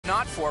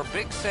not for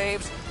big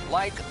saves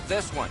like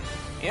this one.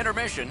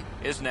 Intermission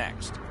is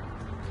next.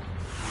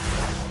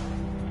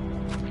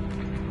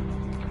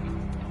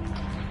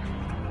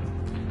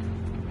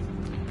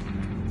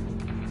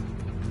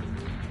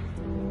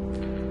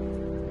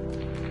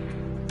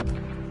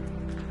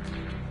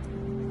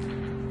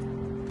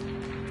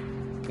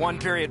 One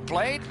period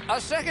played, a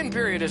second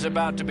period is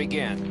about to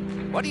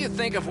begin. What do you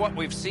think of what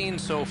we've seen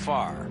so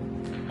far?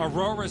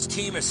 Aurora's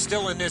team is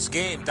still in this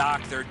game,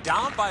 Doc. They're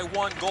down by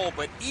 1 goal,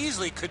 but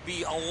easily could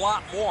be a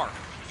lot more.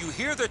 You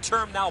hear the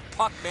term now,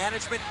 puck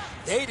management.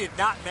 They did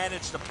not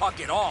manage the puck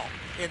at all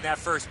in that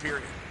first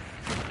period.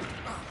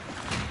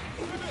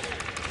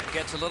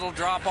 Gets a little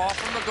drop off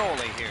from the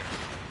goalie here.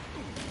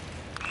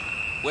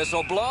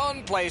 Whistle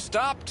blown, play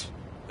stopped.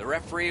 The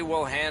referee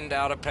will hand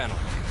out a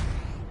penalty.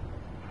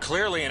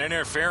 Clearly an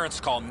interference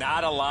call,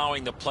 not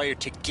allowing the player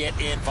to get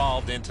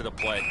involved into the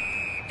play.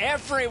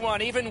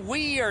 Everyone, even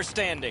we are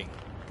standing.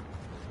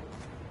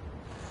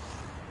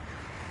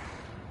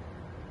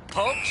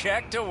 Poke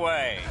checked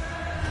away.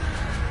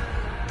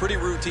 Pretty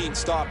routine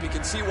stop. You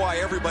can see why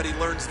everybody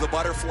learns the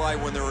butterfly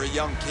when they're a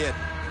young kid.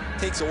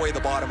 Takes away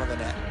the bottom of the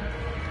net.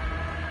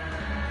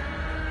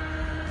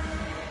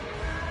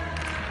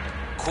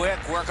 Quick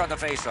work on the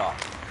faceoff.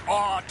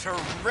 Oh,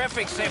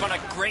 terrific save on a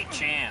great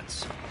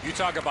chance. You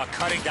talk about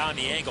cutting down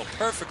the angle.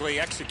 Perfectly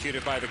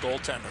executed by the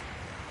goaltender.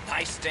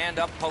 Nice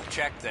stand-up poke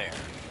check there.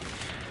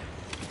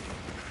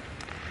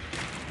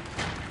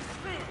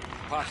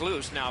 Puck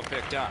loose, now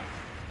picked up.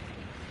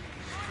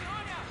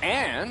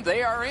 And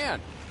they are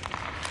in.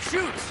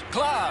 Shoots,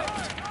 gloved.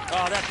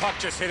 Oh, that puck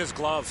just hit his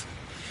glove.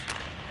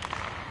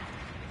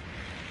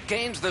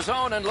 Gains the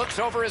zone and looks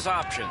over his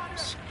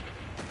options.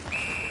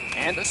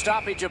 And a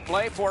stoppage of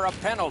play for a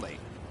penalty.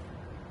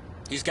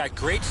 He's got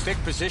great stick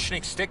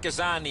positioning. Stick is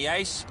on the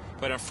ice,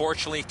 but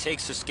unfortunately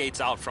takes the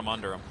skates out from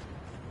under him.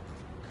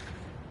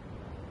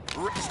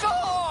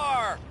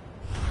 Score!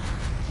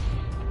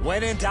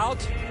 When in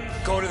doubt,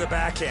 go to the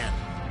backhand.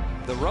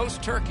 The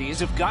Roast Turkeys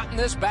have gotten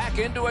this back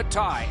into a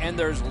tie, and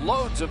there's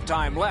loads of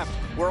time left.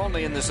 We're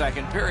only in the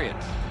second period.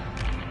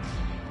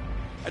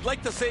 I'd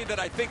like to say that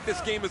I think this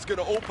game is going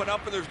to open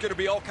up and there's going to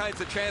be all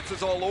kinds of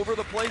chances all over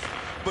the place,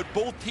 but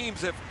both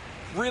teams have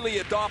really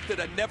adopted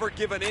a never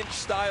give an inch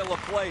style of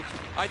play.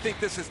 I think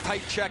this is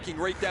tight checking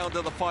right down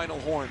to the final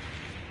horn.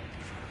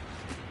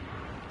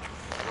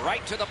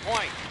 Right to the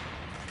point.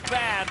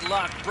 Bad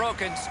luck,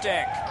 broken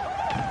stick.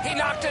 He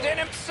knocked it in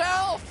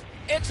himself.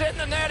 It's in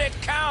the net, it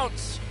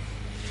counts.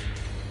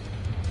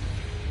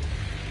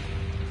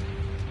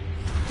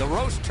 The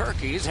Roast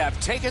Turkeys have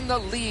taken the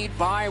lead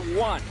by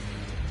 1.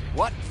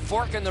 What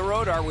fork in the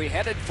road are we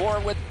headed for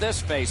with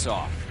this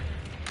face-off?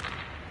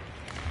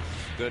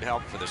 Good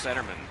help for the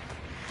centerman.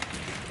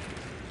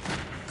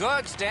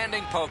 Good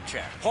standing poke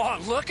check. Oh,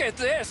 look at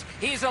this.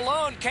 He's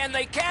alone. Can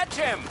they catch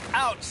him?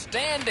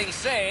 Outstanding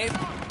save.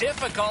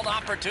 Difficult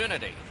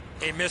opportunity.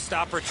 A missed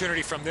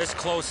opportunity from this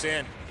close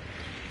in.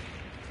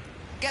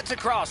 Gets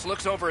across,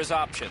 looks over his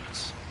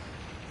options.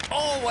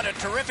 Oh, what a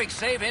terrific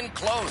save in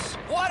close.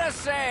 What a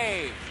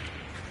save.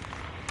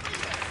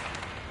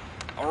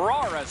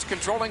 Aurora's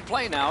controlling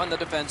play now in the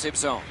defensive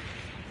zone.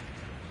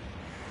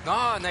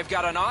 Oh, and they've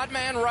got an odd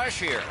man rush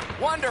here.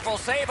 Wonderful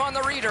save on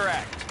the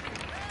redirect.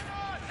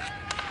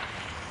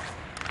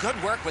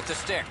 Good work with the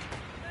stick.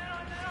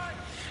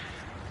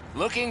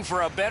 Looking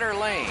for a better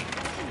lane.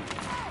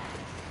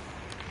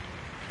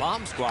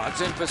 Bomb squad's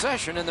in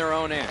possession in their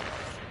own end.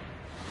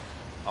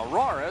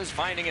 Aurora's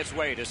finding its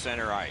way to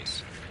center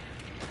ice.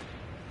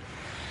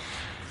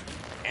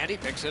 And he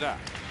picks it up.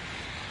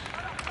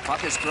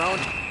 Puck is thrown.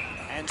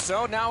 And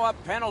so now a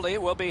penalty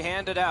will be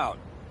handed out.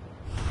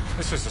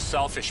 This is a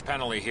selfish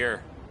penalty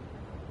here.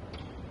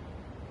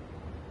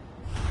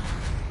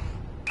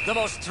 The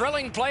most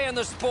thrilling play in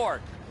the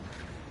sport.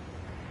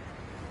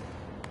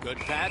 Good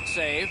pad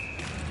save.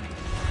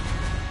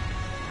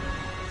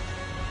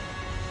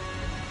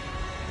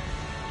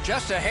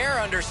 Just a hair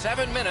under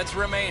 7 minutes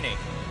remaining.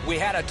 We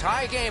had a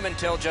tie game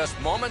until just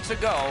moments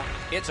ago.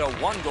 It's a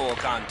 1-goal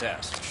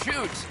contest.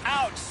 Shoots,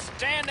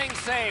 outstanding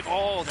save.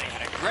 Oh, they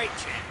had a great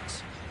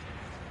chance.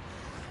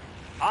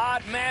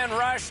 Odd man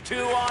rush,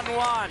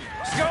 2-on-1.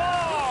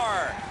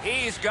 Score!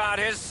 He's got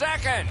his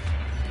second.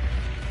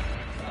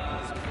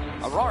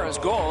 Aurora's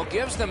goal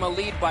gives them a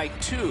lead by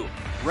 2.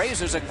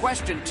 Raises a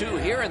question, too,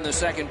 here in the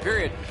second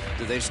period.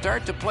 Do they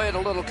start to play it a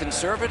little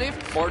conservative,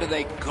 or do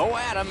they go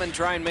at him and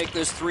try and make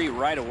this 3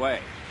 right away?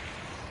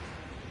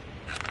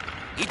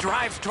 He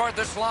drives toward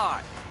the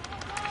slot.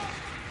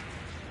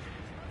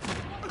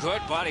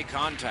 Good body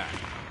contact.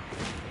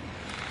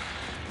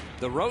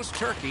 The Roast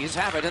Turkeys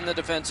have it in the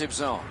defensive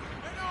zone.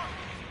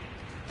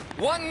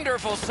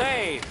 Wonderful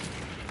save.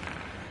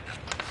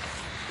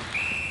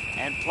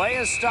 And play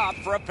is stopped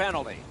for a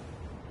penalty.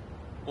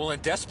 Well,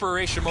 in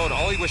desperation mode,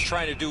 all he was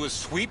trying to do was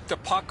sweep the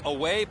puck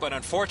away, but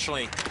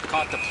unfortunately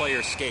caught the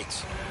player's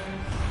skates.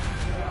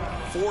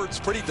 Ford's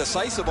pretty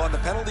decisive on the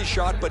penalty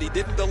shot, but he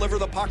didn't deliver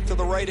the puck to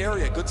the right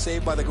area. Good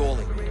save by the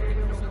goalie.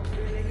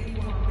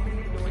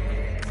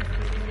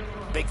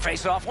 Big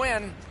face-off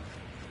win.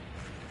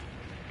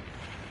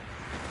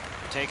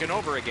 taken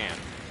over again.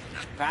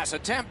 Pass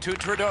attempt to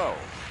Trudeau.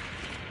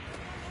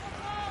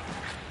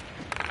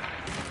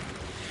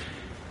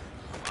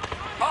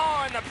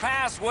 Oh, and the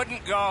pass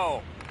wouldn't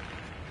go.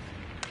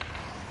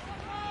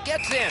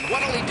 Gets in.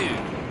 What'll he do?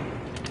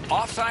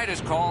 Offside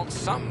is called.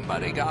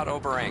 Somebody got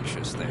over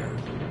anxious there.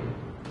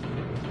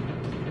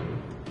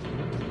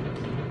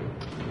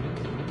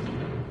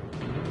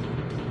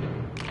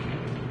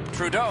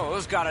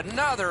 Trudeau's got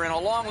another in a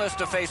long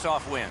list of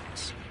face-off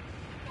wins.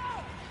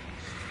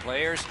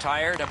 Players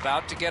tired,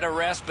 about to get a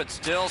rest, but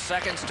still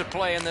seconds to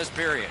play in this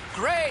period.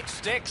 Great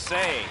stick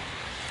save.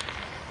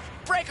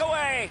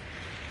 Breakaway.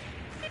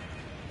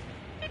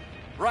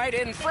 Right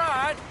in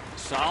front.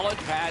 Solid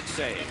pad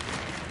save.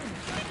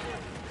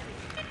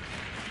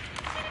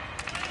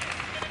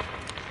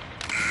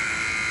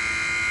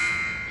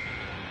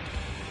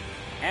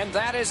 And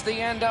that is the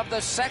end of the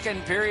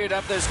second period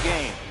of this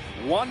game.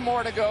 One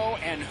more to go,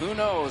 and who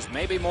knows,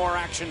 maybe more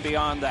action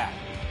beyond that.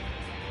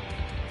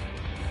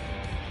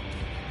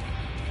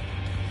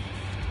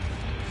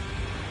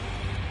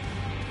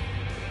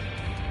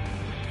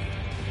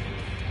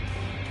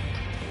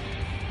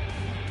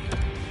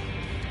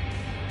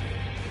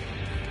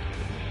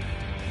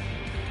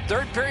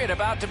 Third period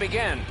about to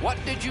begin.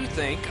 What did you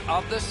think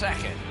of the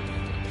second?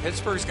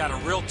 Pittsburgh's got a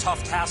real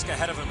tough task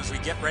ahead of them as we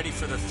get ready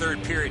for the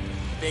third period.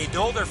 They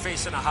know they're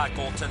facing a hot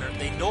goaltender.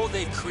 They know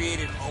they've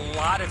created a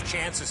lot of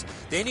chances.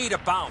 They need a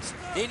bounce.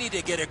 They need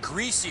to get a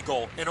greasy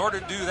goal. In order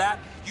to do that,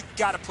 you've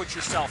got to put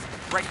yourself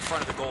right in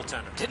front of the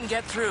goaltender. Didn't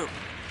get through.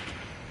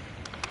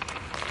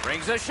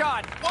 Brings a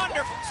shot.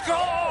 Wonderful.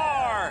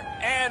 Score!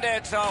 And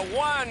it's a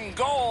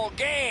one-goal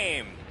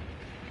game.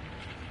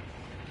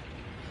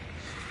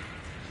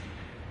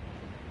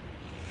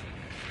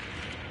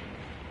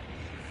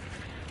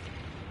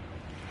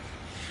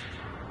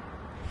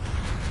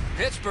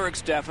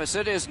 Pittsburgh's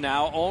deficit is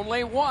now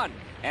only one,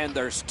 and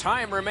there's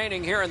time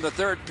remaining here in the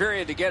third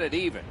period to get it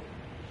even.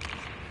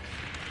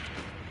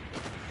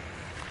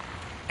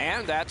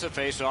 And that's a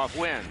face-off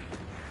win.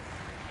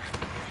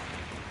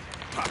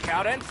 Puck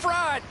out in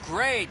front.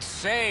 Great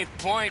save,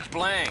 point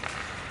blank.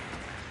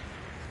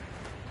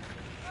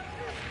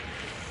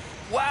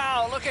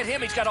 Wow, look at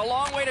him. He's got a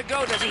long way to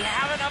go. Does he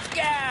have enough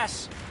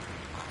gas?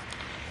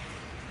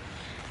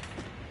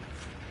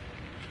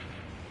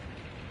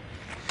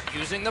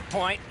 Using the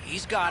point,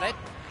 he's got it.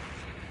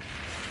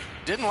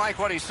 Didn't like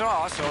what he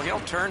saw, so he'll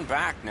turn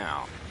back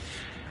now.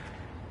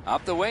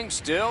 Up the wing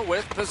still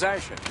with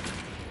possession.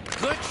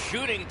 Good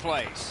shooting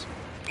place.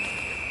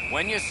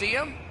 When you see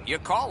him, you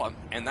call him,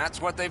 and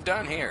that's what they've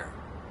done here.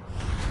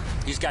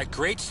 He's got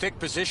great stick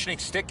positioning.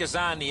 Stick is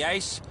on the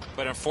ice,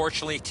 but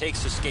unfortunately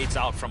takes the skates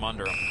out from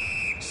under him.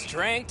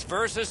 Strength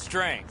versus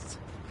strength.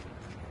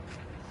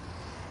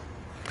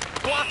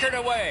 Blockered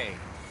away.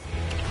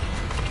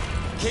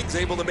 King's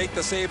able to make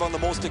the save on the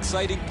most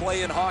exciting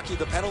play in hockey,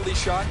 the penalty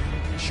shot.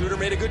 Shooter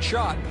made a good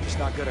shot, just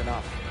not good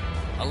enough.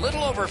 A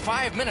little over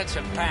 5 minutes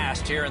have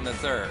passed here in the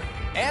third.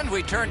 And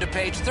we turn to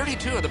page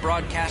 32 of the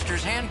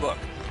broadcaster's handbook.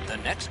 The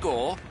next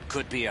goal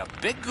could be a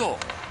big goal.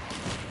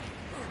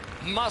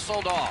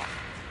 Muscled off.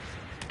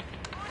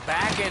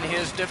 Back in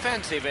his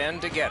defensive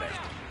end to get it.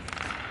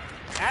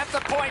 At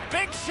the point,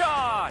 big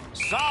shot!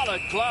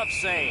 Solid glove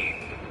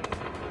save.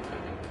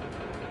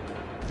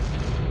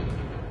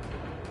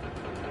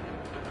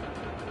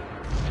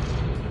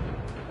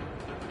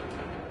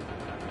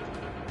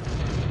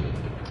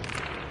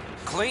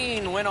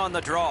 Clean win on the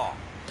draw.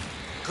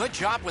 Good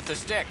job with the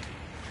stick.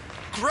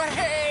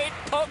 Great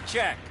poke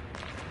check.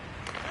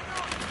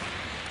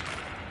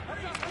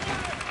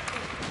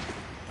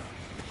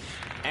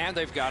 And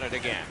they've got it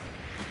again.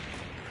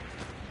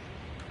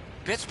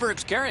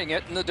 Pittsburgh's carrying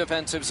it in the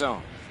defensive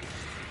zone.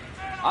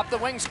 Up the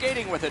wing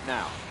skating with it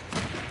now.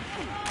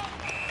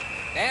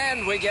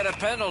 And we get a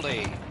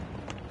penalty.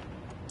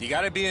 You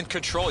got to be in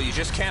control. You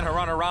just can't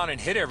run around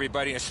and hit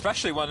everybody,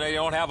 especially when they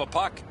don't have a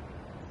puck.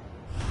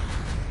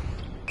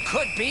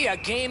 Could be a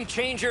game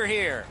changer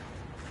here.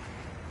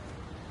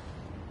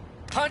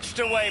 Punched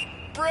away.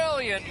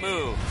 Brilliant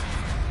move.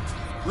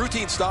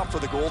 Routine stop for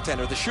the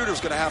goaltender. The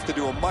shooter's going to have to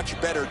do a much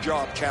better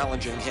job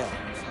challenging him.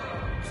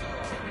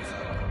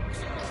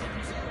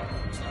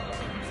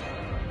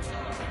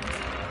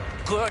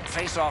 Good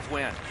face-off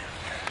win.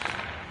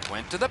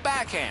 Went to the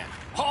backhand.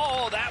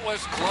 Oh, that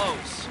was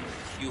close.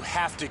 You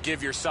have to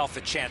give yourself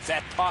a chance.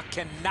 That puck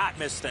cannot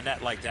miss the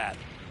net like that.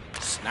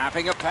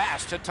 Snapping a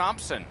pass to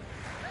Thompson.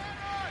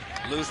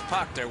 Loose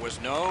puck, there was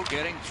no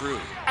getting through.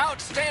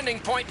 Outstanding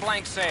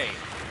point-blank save.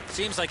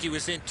 Seems like he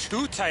was in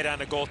too tight on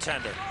the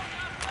goaltender.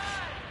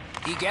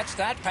 He gets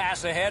that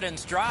pass ahead in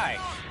stride.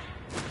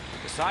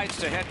 Decides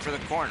to head for the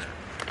corner.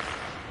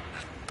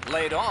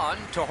 Laid on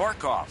to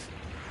Horkoff.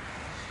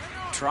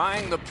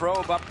 Trying the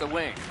probe up the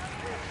wing.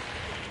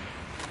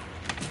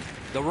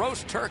 The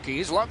roast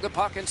turkeys lug the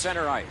puck in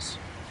center ice.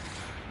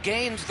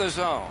 Gains the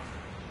zone.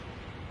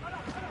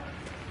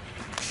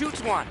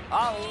 Shoots one.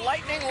 A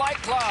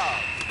lightning-like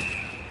glove.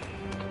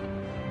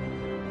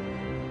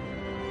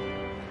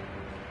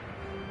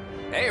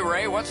 Hey,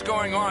 Ray, what's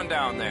going on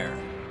down there?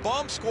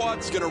 Bomb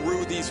Squad's going to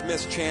rue these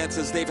missed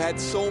chances. They've had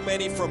so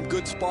many from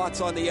good spots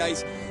on the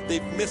ice.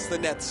 They've missed the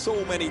net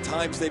so many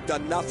times. They've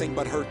done nothing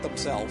but hurt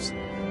themselves.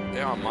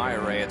 Yeah, my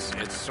Ray,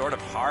 it's sort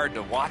of hard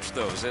to watch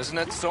those, isn't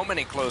it? So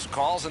many close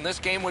calls, and this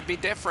game would be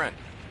different.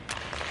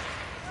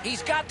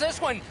 He's got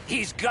this one.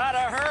 He's got to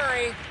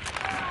hurry.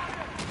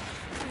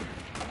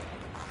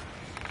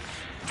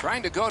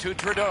 Trying to go to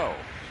Trudeau.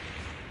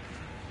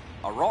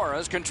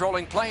 Aurora's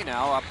controlling play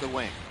now up the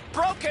wing.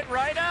 Broke it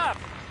right up.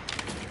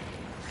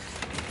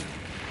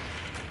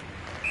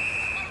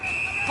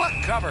 Puck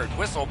covered,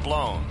 whistle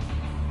blown.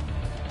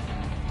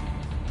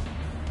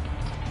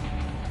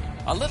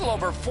 A little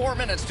over 4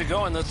 minutes to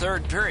go in the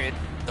third period.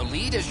 The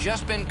lead has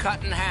just been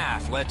cut in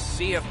half. Let's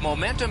see if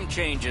momentum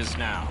changes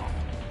now.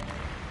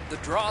 The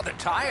draw, the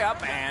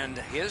tie-up, and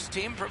his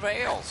team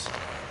prevails.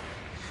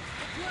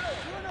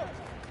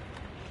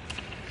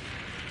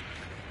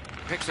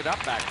 Picks it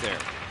up back there.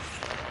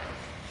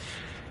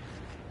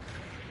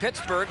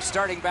 Pittsburgh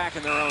starting back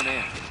in their own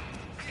end.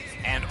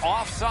 And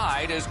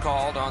offside is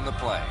called on the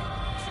play.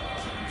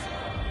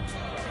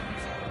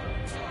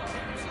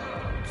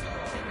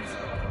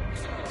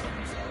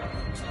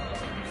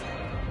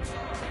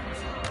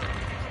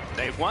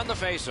 They've won the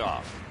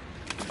faceoff.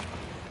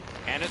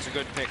 And it's a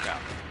good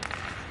pickup.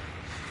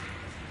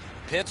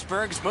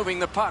 Pittsburgh's moving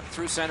the puck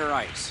through center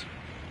ice.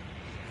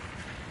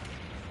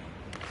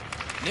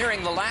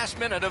 Nearing the last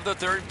minute of the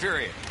third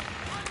period.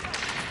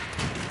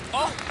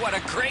 Oh, what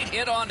a great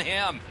hit on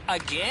him.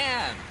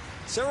 Again.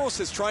 Saros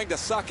is trying to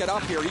suck it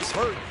up here. He's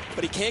hurt,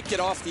 but he can't get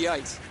off the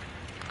ice.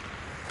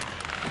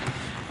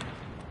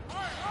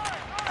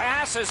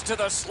 Passes to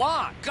the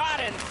slot. Got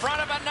in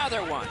front of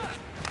another one.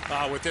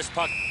 With this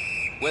puck.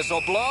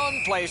 Whistle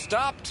blown, play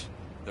stopped.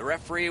 The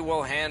referee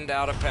will hand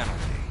out a penalty.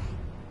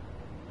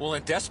 Well,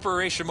 in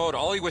desperation mode,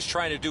 all he was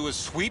trying to do was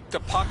sweep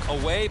the puck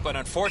away, but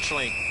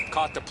unfortunately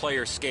caught the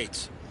player's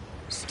skates.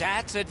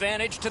 Stats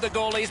advantage to the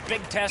goalie's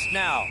big test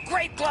now.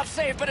 Great glove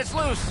save, but it's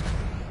loose.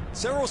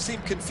 Saros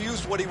seemed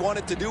confused what he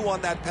wanted to do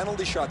on that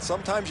penalty shot.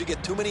 Sometimes you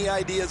get too many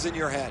ideas in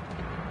your head.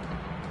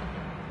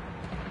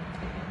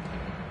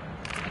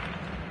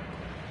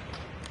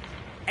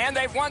 And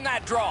they've won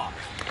that draw.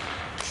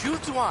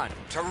 Shoots one.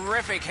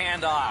 Terrific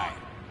hand-eye.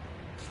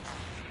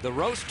 The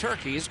roast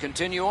turkeys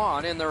continue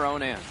on in their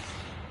own end.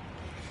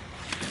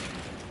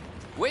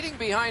 Waiting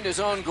behind his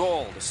own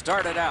goal to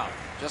start it out,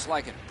 just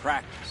like in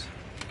practice.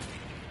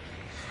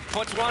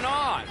 Puts one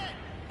on.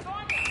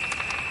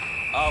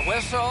 A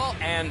whistle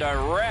and a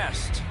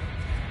rest.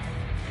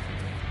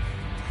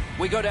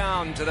 We go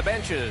down to the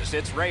benches.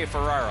 It's Ray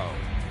Ferraro.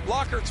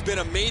 Lockhart's been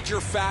a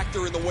major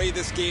factor in the way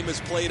this game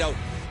has played out.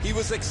 He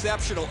was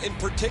exceptional, in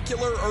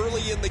particular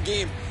early in the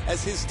game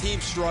as his team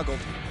struggled.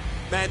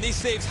 Man, these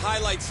saves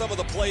highlight some of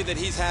the play that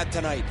he's had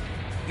tonight.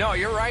 No,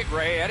 you're right,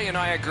 Ray. Eddie and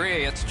I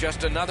agree. It's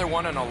just another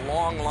one in a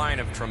long line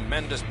of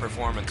tremendous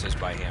performances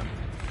by him.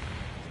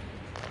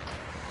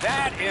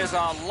 That is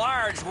a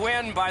large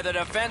win by the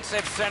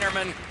defensive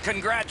centerman.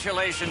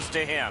 Congratulations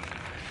to him.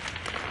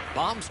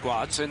 Bomb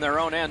Squad's in their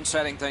own end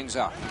setting things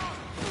up.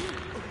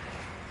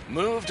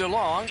 Moved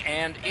along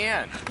and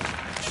in.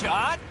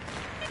 Shot.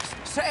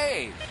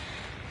 Save.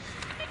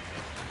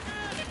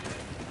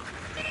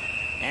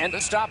 And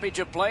a stoppage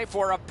of play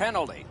for a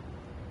penalty.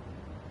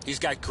 He's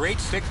got great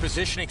stick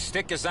positioning.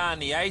 Stick is on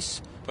the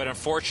ice, but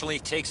unfortunately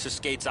takes the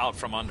skates out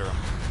from under him.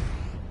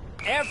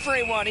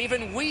 Everyone,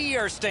 even we,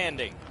 are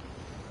standing.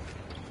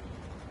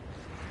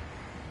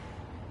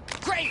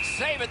 Great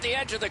save at the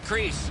edge of the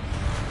crease.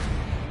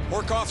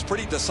 Horkoff's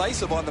pretty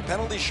decisive on the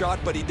penalty shot,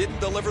 but he didn't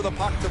deliver the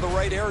puck to the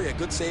right area.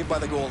 Good save by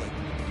the goalie.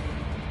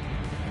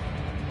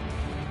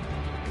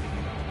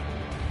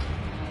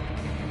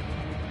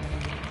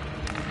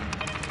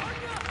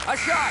 A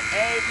shot,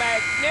 a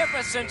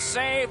magnificent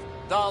save.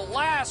 The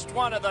last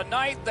one of the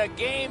night. The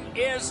game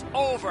is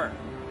over.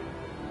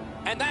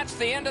 And that's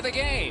the end of the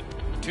game.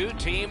 Two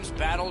teams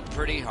battled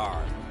pretty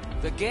hard.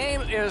 The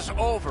game is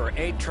over.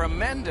 A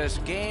tremendous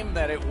game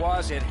that it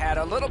was. It had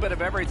a little bit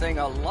of everything,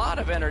 a lot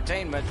of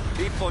entertainment.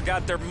 People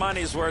got their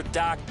money's worth,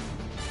 Doc.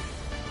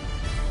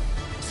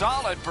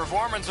 Solid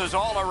performances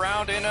all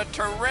around in a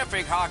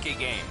terrific hockey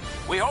game.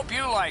 We hope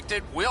you liked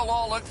it. We'll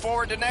all look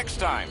forward to next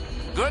time.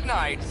 Good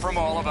night from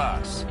all of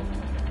us.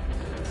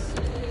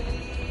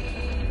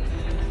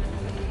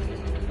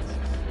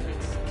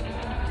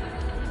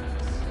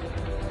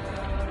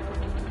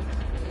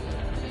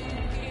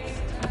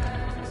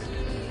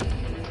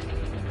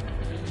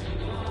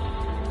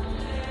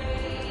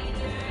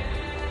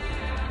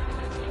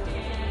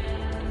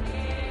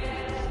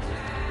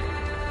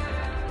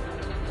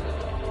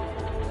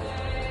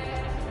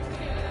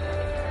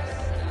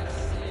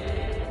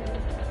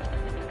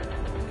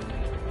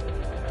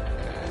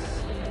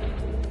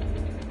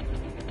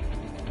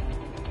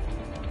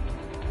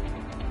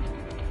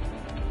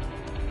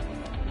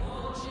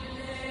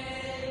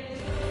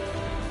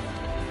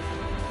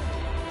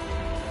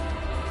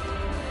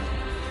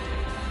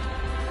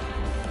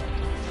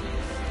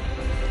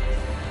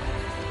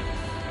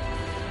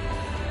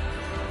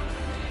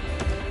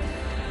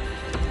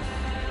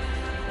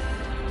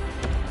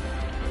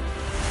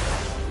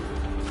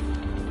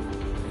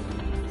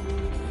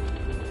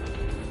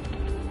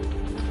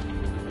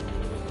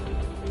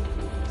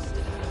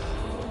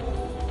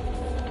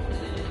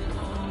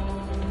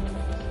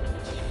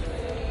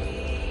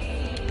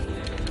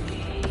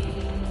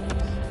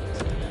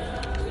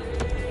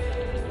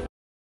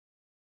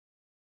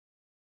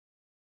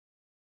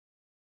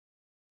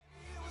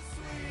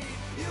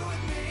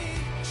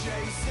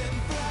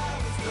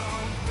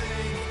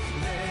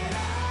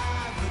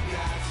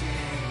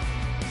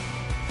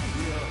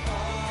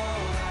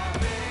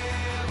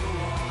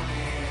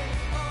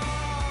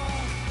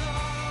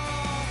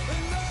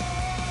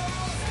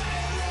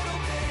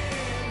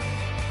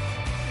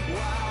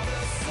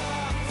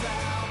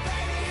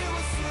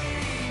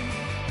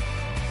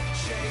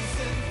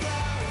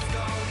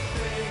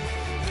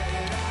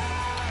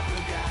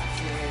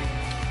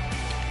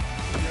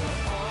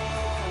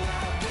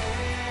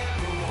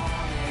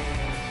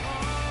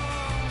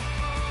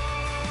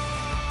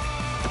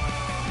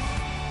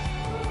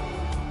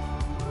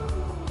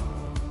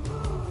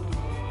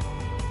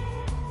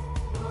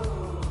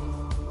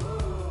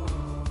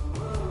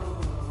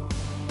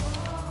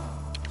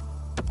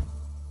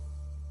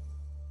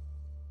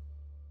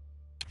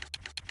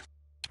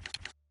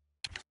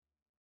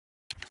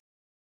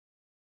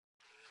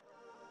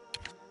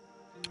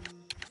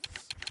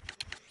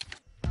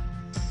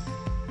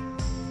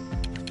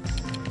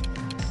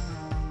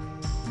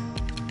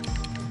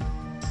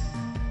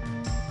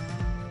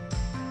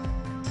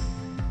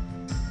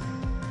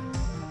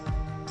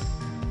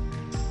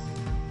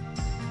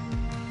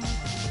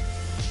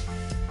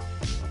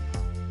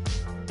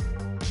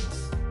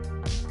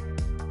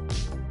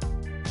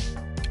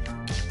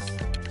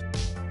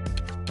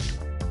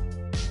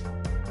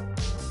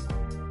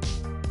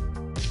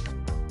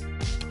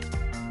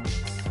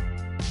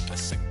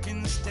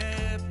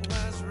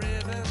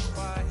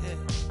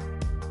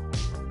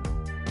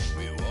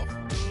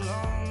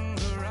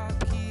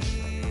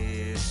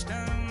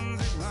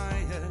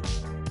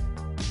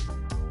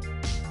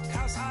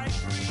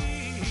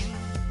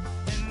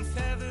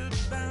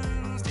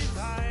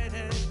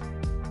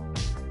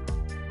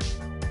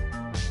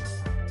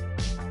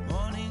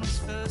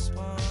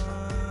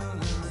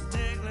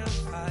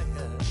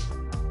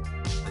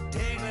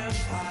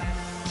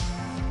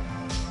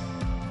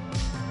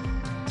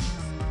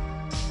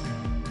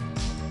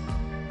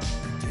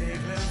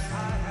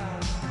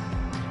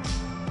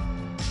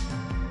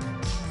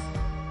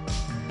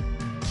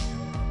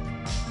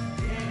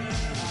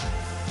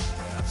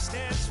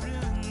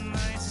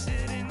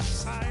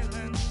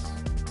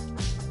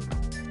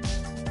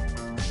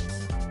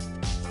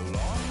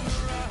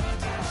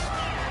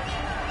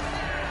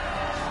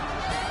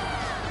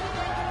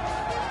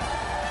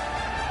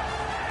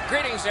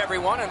 Greetings,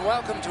 everyone, and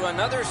welcome to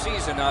another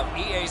season of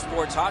EA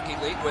Sports Hockey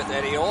League with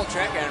Eddie Olczyk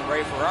and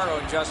Ray Ferraro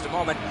in just a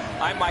moment.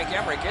 I'm Mike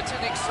Emmerich. It's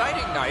an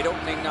exciting night,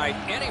 opening night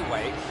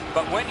anyway,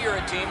 but when you're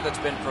a team that's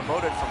been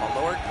promoted from a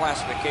lowered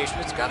classification,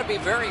 it's got to be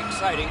very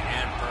exciting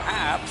and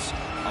perhaps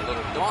a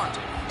little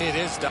daunting. It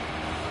is.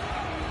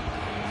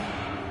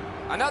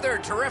 Another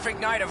terrific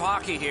night of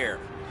hockey here.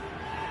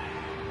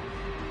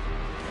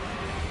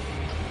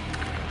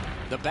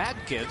 The bad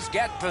kids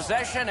get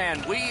possession,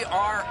 and we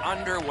are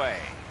underway.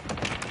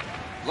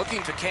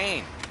 Looking to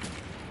Kane.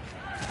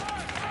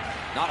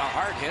 Not a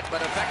hard hit,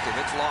 but effective.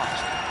 It's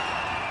lost.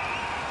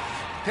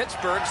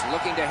 Pittsburgh's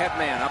looking to head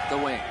man up the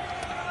wing.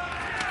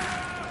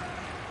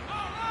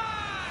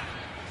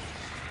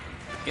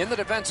 In the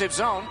defensive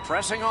zone,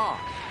 pressing on.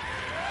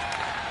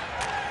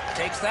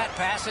 Takes that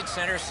pass at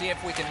center, see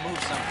if we can move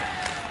something.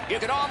 You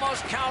could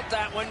almost count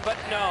that one, but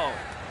no.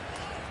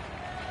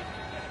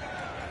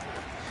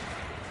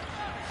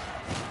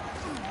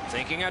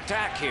 Thinking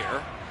attack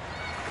here.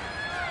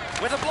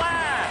 With a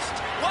blast!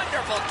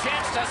 Wonderful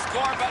chance to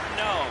score, but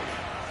no.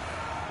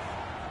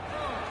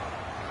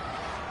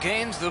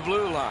 Gains the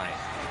blue line.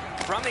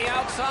 From the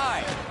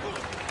outside.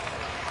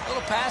 A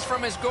little pass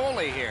from his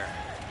goalie here.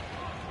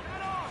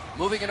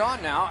 Moving it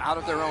on now out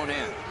of their own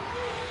end.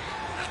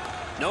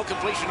 No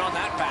completion on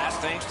that pass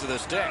thanks to the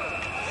stick.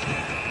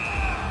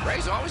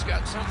 Ray's always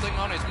got something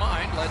on his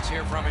mind. Let's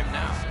hear from him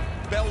now.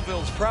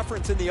 Belleville's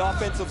preference in the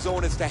offensive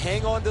zone is to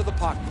hang on to the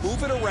puck,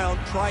 move it around,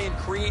 try and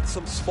create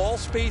some small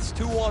space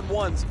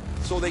 2-on-1s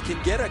so they can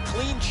get a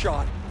clean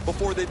shot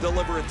before they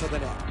deliver it to the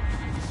net.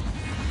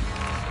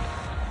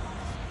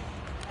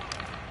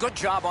 Good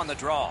job on the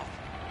draw.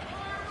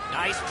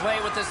 Nice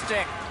play with the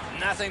stick.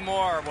 Nothing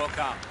more will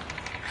come.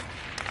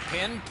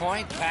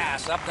 Pinpoint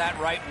pass up that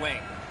right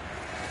wing.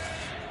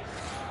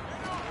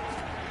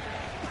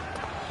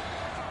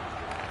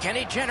 Can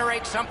he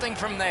generate something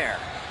from there?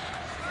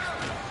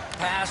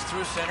 Pass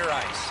through center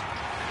ice.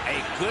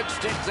 A good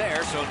stick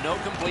there, so no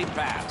complete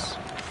pass.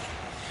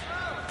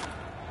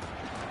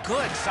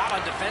 Good,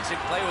 solid defensive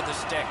play with the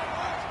stick.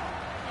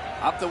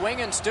 Up the wing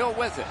and still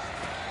with it.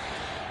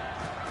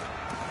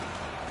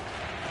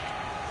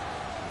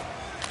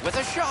 With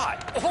a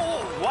shot.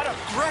 Oh, what a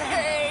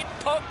great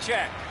poke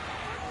check.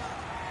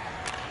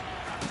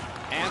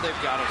 And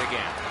they've got it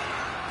again.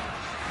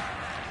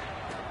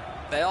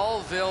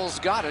 Belleville's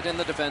got it in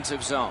the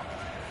defensive zone.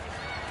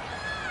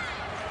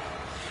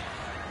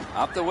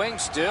 Up the wing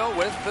still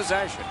with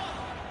possession.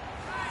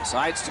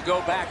 Decides to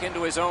go back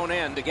into his own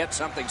end to get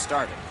something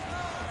started.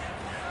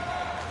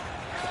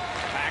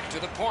 Back to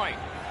the point.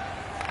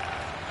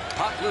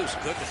 Puck loose.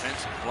 Good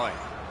defensive play.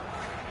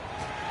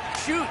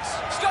 Shoots.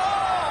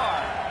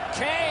 Score!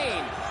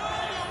 Kane.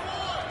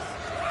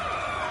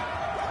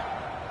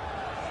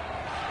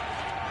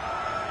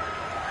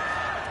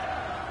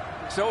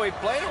 So he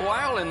played a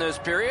while in this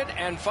period,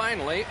 and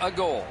finally a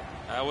goal.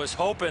 I was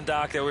hoping,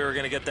 Doc, that we were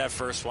going to get that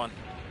first one.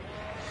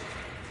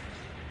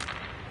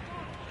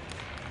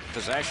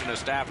 Possession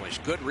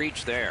established. Good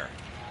reach there.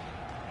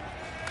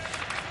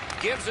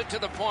 Gives it to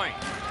the point.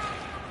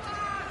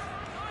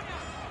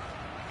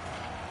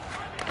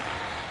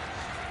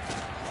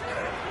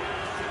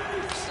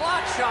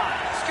 Slot shot.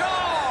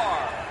 Score!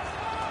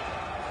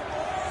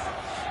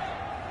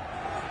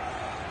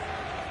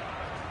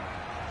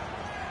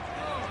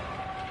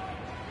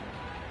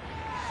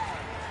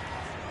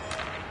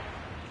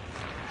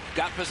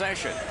 Got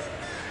possession.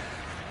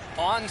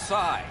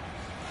 Onside.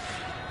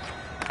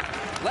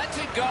 Lets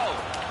it go.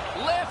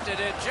 Lifted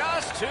it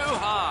just too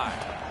high.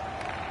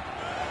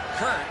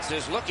 Kurtz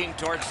is looking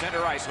towards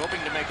center ice,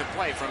 hoping to make a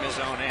play from his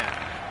own end.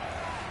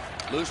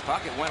 Loose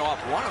puck. It went off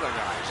one of the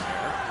guys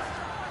there.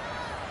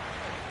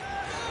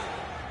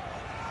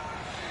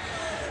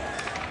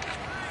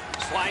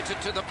 Slides it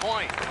to the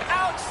point.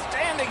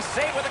 Outstanding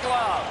save with a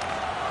glove.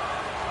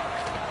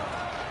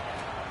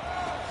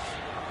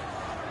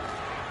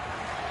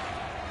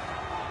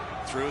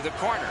 Through the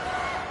corner.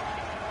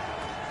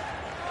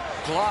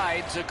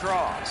 Glides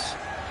across.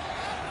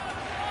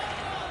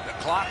 The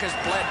clock has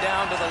bled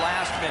down to the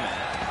last minute.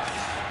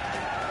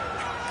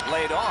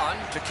 Laid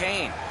on to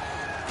Kane.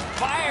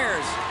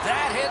 Fires.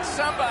 That hits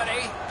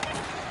somebody.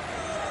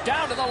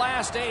 Down to the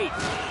last 8.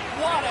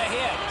 What a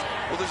hit.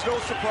 Well, there's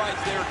no surprise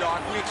there, Doc.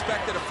 We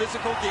expected a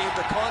physical game.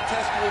 The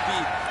contest will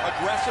be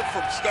aggressive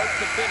from start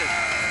to finish.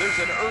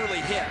 There's an early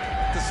hit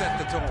to set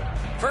the tone.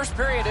 First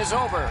period is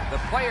over.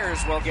 The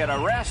players will get a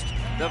rest.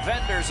 The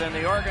vendors and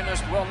the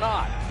organist will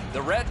not.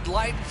 The red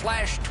light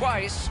flashed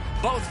twice,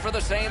 both for the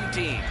same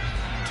team.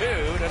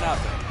 2-0.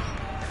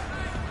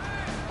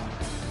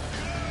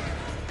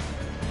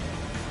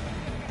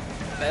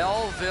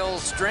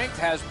 Belleville's strength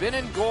has been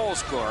in goal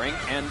scoring,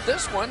 and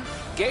this one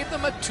gave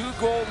them a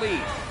 2-goal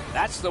lead.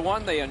 That's the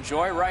one they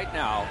enjoy right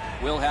now.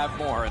 We'll have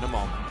more in a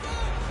moment.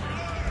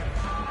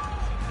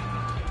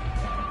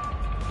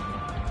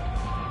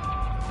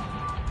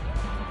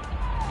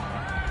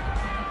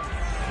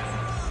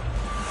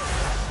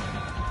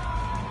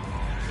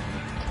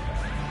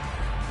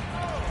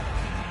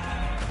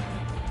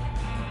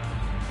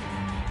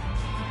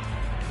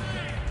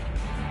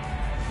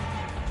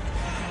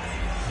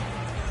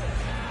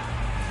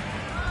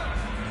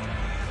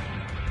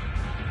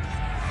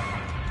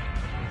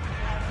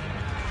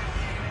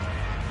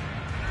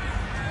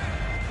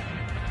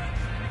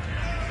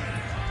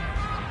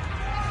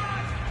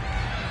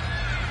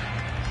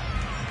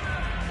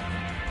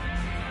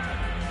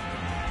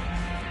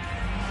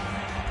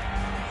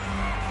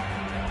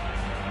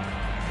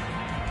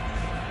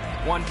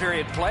 One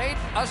period played,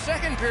 a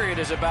second period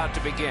is about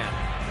to begin.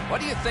 What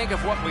do you think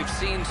of what we've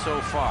seen so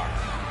far?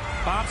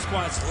 Bomb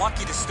Squad's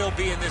lucky to still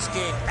be in this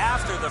game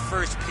after the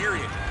first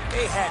period.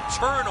 They had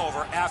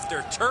turnover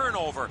after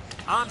turnover.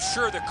 I'm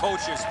sure the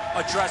coaches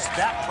addressed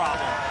that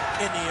problem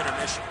in the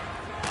intermission.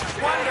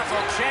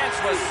 Wonderful chance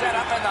was set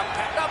up in the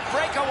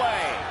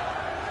breakaway.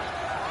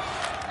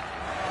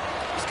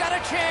 He's got a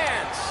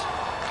chance.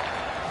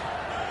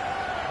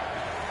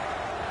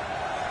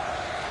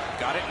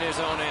 Got it in his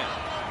own end.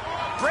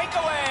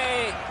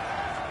 Breakaway!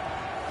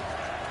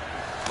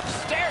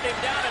 Stared him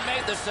down and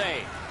made the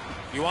save.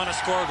 You want to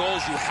score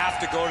goals, you have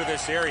to go to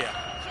this area.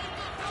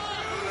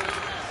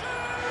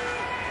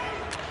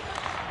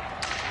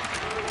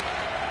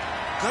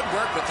 Good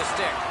work with the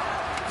stick.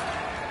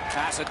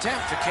 Pass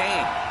attempt to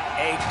Kane.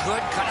 A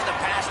good cut of the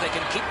pass. They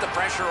can keep the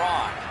pressure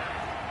on.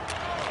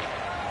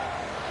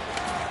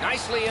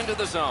 Nicely into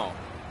the zone.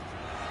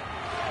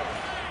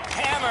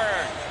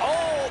 Hammer.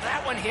 Oh,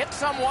 that one hit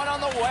someone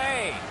on the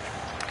way.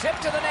 Tip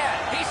to the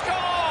net. He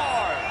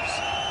scores!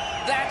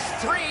 That's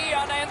 3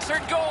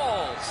 unanswered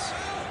goals.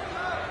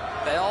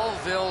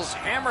 Belleville's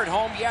hammered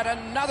home yet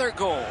another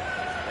goal.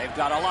 They've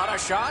got a lot of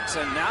shots,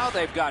 and now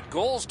they've got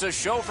goals to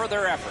show for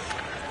their effort.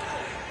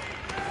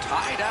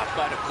 Tied up,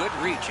 but a good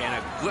reach and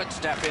a good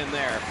step in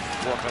there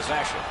for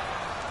possession.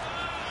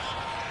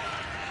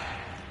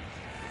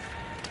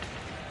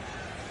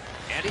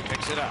 And he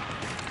picks it up.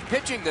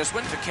 Pitching this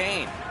one to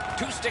Kane.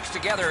 2 sticks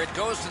together, it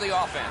goes to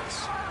the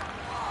offense.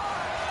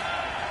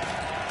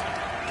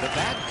 The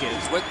Bad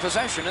Kids with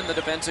possession in the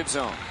defensive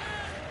zone.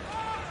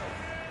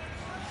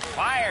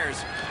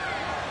 Fires.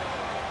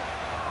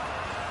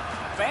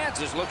 Vance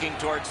is looking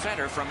toward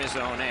center from his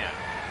own end.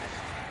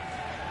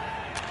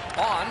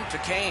 On to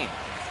Kane.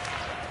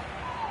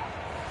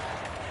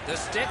 The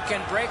stick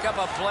can break up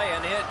a play,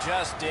 and it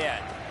just did.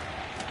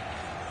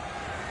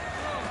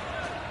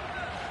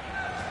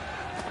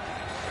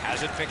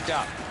 Has it picked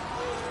up.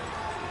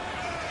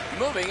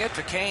 Moving it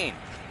to Kane.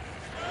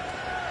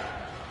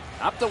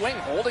 Up the wing,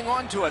 holding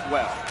on to it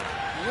well.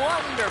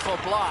 Wonderful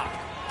block.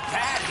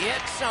 That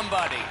hit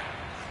somebody.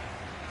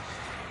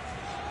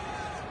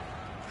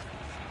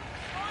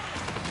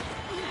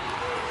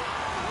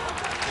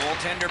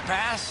 Goaltender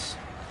pass.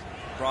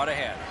 Brought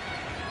ahead.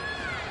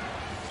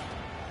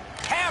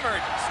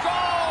 Hammered.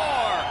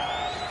 Score!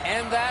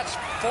 And that's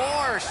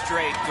 4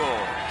 straight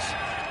goals.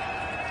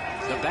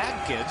 The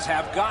Bad Kids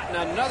have gotten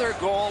another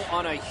goal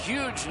on a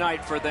huge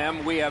night for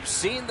them. We have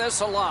seen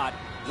this a lot.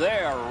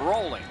 They're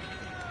rolling.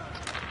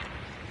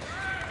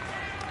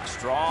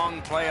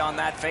 Strong play on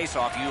that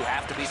faceoff. You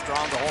have to be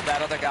strong to hold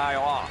that other guy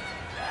off.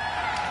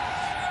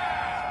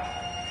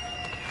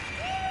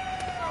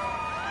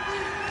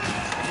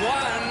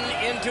 One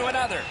into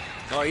another.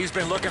 Oh, he's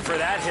been looking for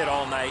that hit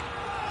all night.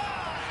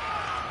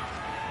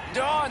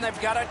 Oh, and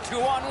they've got a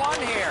 2-on-1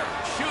 here.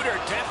 Shooter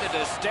tempted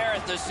to stare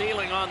at the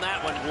ceiling on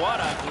that one. What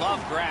a glove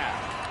grab.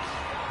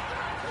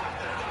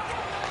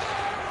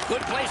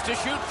 Good place to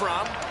shoot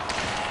from.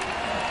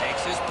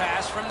 Takes his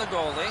pass from the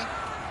goalie.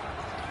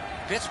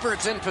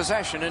 Pittsburgh's in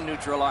possession in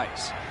neutral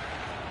ice.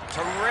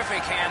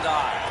 Terrific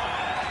hand-eye.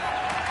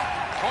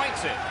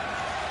 Points it.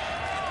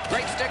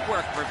 Great stick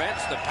work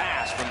prevents the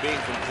pass from being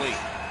complete.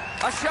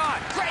 A shot.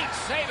 Great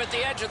save at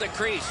the edge of the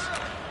crease.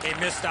 A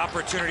missed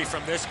opportunity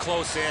from this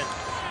close in.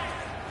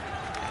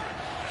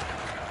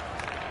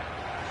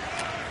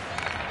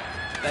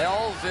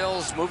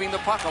 Belleville's moving the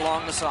puck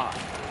along the side.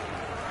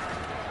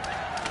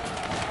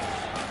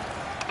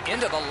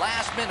 Into the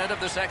last minute of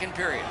the second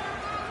period.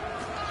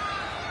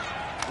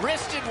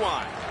 Wristed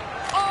one.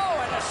 Oh,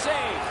 and a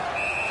save.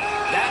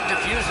 That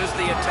diffuses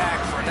the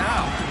attack for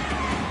now.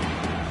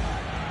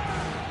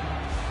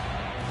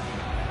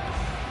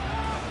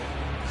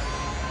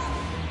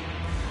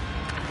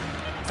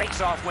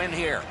 Face-off win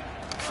here.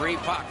 Free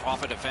puck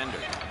off a defender.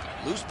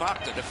 Loose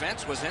puck, the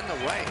defense was in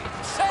the way.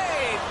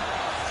 Save!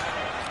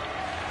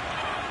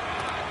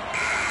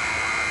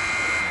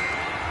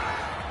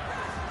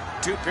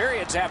 Two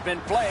periods have been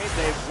played.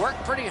 They've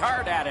worked pretty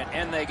hard at it,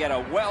 and they get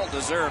a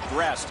well-deserved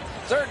rest.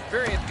 Third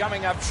period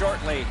coming up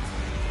shortly.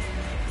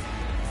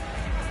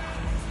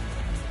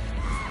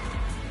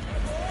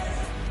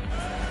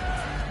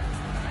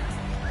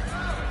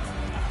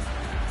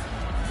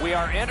 we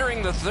are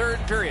entering the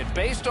third period.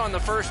 Based on the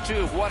first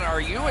two, what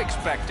are you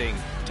expecting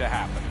to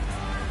happen?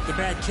 The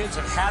Mad Kids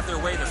have had their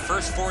way the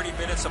first 40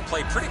 minutes of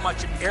play pretty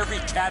much in every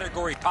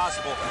category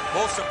possible,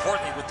 most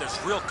importantly with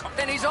this real...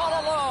 Then he's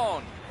all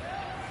alone.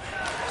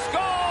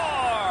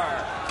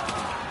 Score!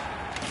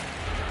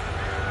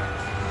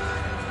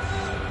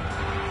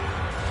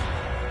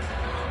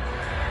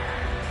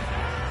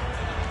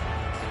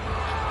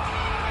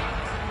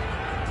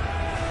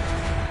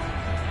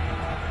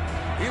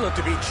 He looked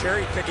to be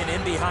cherry-picking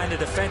in behind the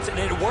defense, and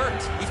it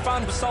worked. He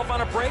found himself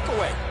on a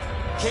breakaway.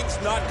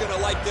 King's not going to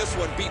like this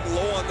one, beaten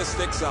low on the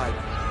stick side.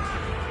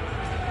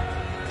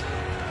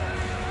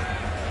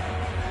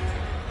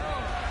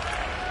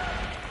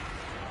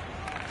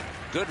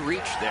 Good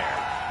reach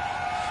there.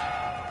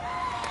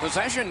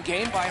 Possession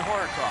gained by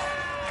Horikoff.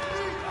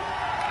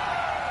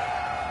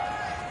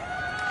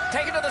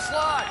 Taken to the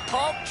slot.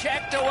 Pope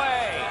checked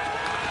away.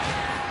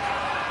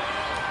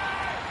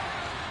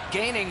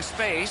 Gaining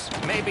space,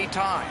 maybe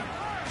time.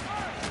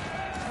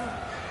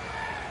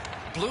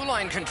 Blue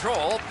line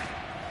control.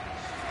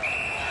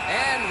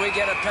 And we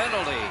get a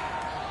penalty.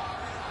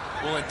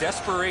 Well, in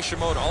desperation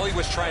mode, all he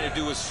was trying to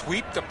do was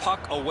sweep the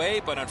puck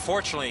away, but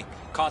unfortunately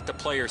caught the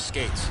player's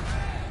skates.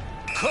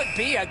 Could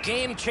be a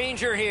game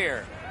changer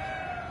here.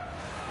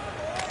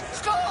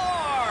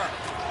 Score!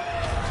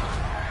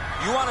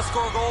 You want to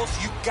score goals,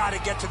 you got to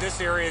get to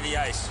this area of the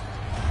ice.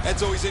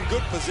 Edzo, he's in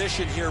good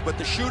position here, but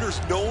the shooter's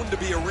known to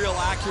be a real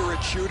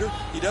accurate shooter.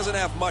 He doesn't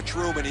have much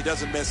room, and he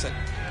doesn't miss it.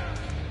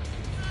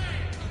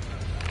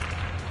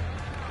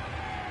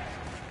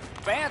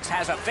 Vance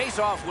has a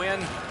face-off win,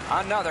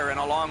 another in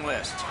a long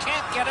list.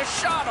 Can't get a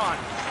shot on.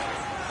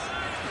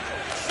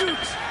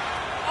 Shoots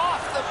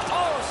off the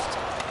post.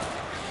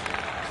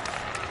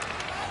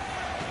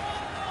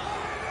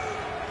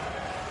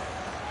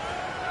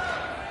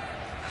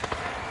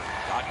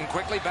 Gotten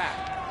quickly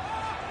back.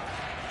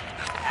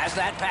 Has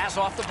that pass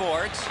off the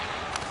boards.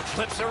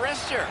 Flips a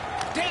wrister.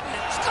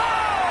 Didn't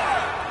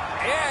score!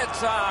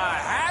 It's a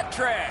hat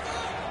trick.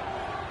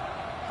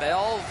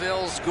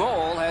 Belleville's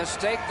goal has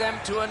taken them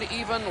to an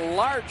even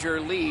larger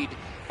lead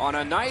on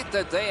a night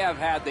that they have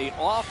had the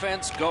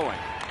offense going.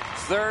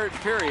 Third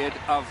period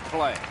of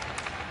play.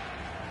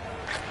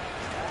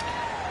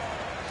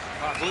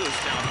 Puck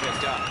loose, now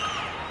picked up.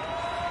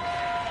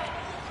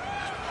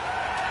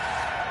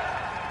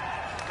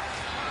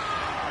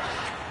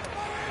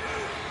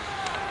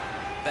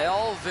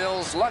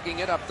 Belleville's lugging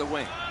it up the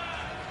wing.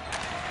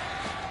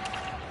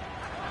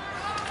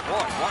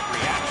 Boy, what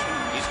reaction.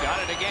 He's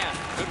got it again.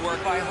 Good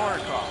work by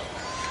Horikoff.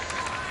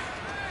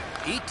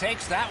 He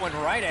takes that one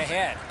right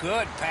ahead.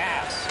 Good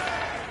pass.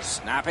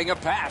 Snapping a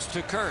pass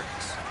to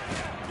Kurtz.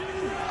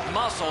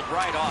 Muscled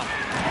right off.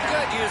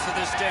 Good use of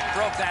the stick.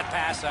 Broke that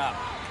pass up.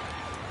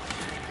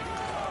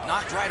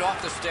 Knocked right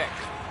off the stick.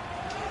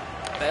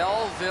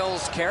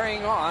 Belleville's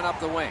carrying on up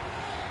the wing.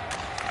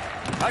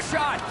 A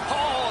shot.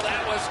 Oh,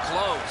 that was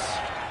close.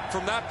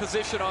 From that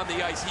position on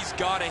the ice, he's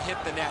got to hit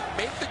the net.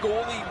 Make the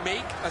goalie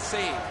make a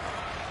save.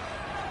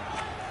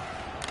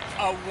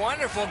 A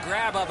wonderful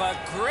grab of a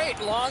great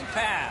long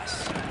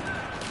pass.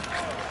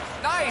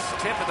 Nice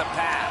tip of the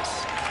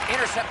pass.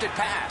 Intercepted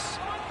pass.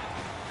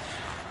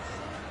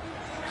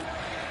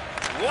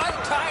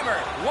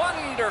 One-timer.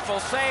 Wonderful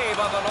save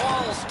of an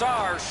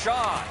all-star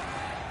shot.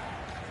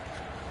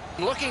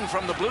 Looking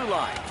from the blue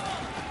line.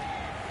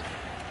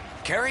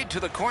 Carried to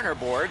the corner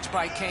boards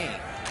by Kane.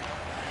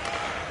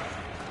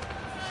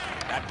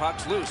 That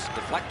puck's loose.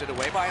 Deflected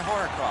away by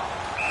Horikoff.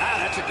 Ah,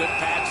 that's a good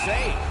pad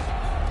save.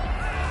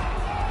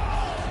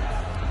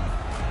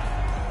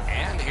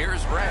 And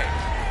here's Ray.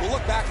 We'll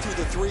look back through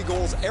the 3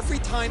 goals. Every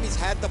time he's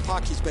had the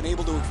puck, he's been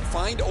able to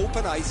find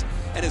open ice,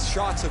 and his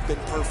shots have been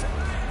perfect.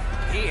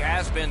 He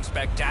has been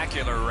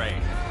spectacular,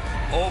 Ray.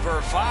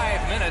 Over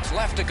 5 minutes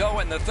left to go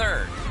in the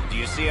third. Do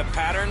you see a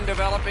pattern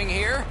developing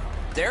here?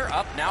 They're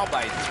up now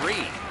by 3.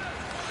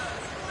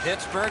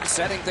 Pittsburgh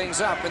setting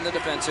things up in the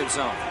defensive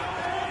zone.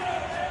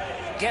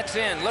 Gets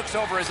in, looks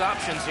over his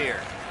options here.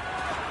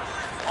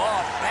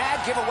 Oh,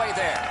 bad giveaway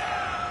there.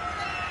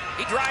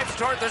 He drives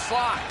toward the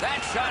slot.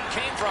 That shot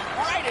came from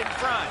right in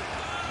front.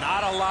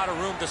 Not a lot of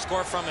room to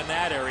score from in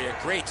that area.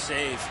 Great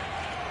save.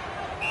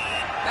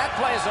 That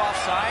play is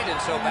offside,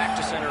 and so back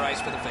to center ice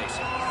for the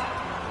faceoff.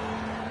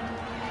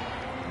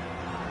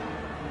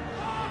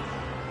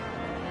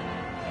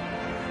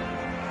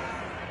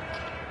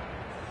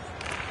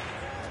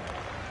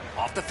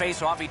 Off the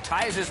faceoff, he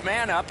ties his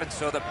man up, and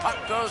so the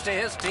puck goes to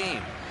his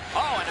team.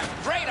 Oh, and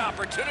a great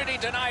opportunity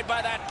denied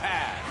by that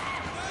pad.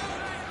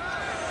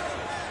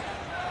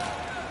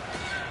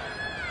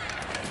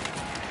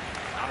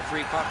 Not a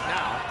free puck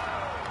now.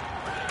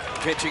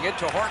 Pitching it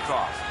to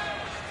Horikoff.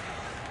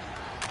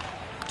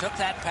 Took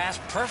that pass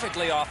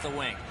perfectly off the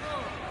wing.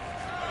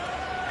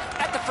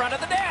 At the front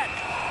of the net.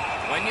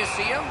 When you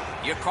see him,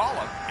 you call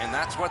him, and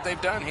that's what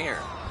they've done here.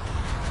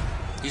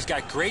 He's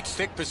got great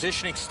stick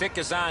positioning. Stick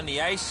is on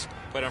the ice,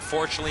 but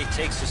unfortunately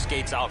takes the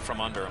skates out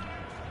from under him.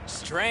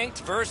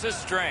 Strength versus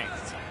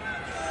strength.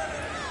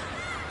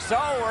 So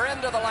we're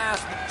into the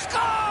last.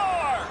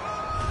 Score!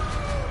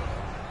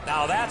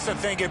 Now that's a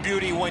thing of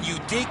beauty when you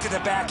deke to the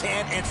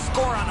backhand and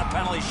score on a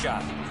penalty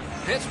shot.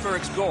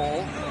 Pittsburgh's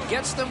goal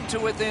gets them to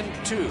within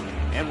 2,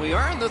 and we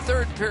are in the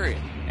third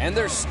period, and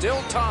there's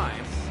still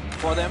time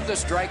for them to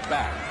strike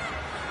back.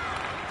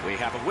 We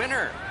have a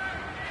winner.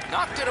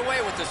 Knocked it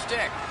away with the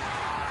stick.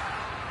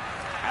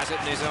 Has it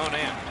in his own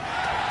end.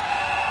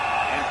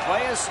 And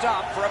play is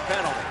stopped for a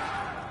penalty.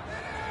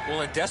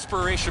 Well, in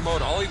desperation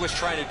mode, all he was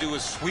trying to do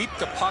was sweep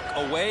the puck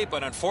away,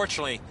 but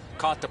unfortunately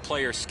caught the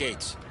player's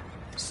skates.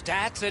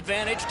 Stats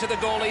advantage to the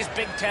goalie's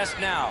big test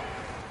now.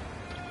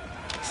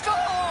 Score!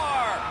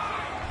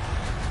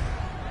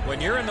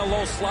 When you're in the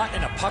low slot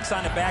and the puck's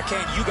on the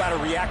backhand, you got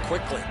to react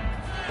quickly.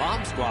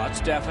 Bomb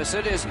Squad's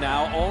deficit is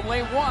now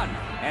only 1,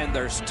 and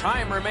there's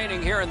time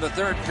remaining here in the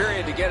third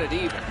period to get it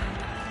even.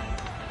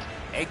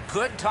 A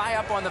good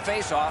tie-up on the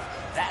faceoff.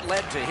 That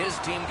led to his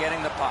team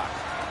getting the puck.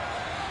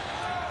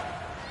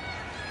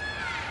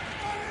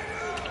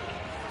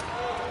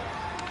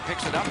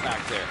 Picks it up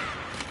back there.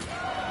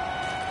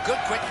 Good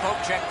quick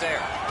poke check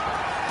there.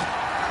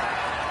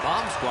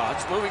 Bomb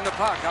Squad's moving the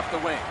puck up the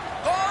wing.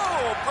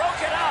 Oh,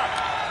 broke it up.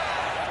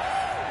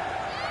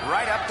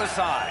 Right up the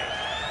side.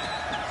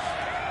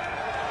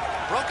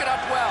 Broke it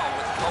up well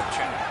with poke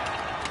check.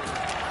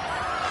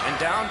 And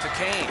down to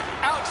Kane.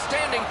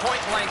 Outstanding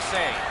point-blank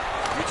save.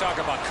 You talk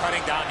about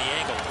cutting down the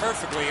angle.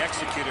 Perfectly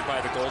executed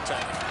by the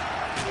goaltender.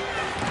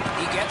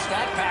 He gets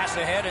that pass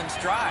ahead in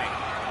stride.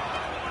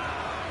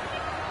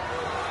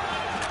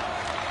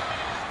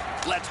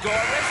 Let's go a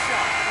wrist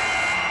shot.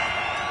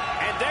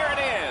 And there it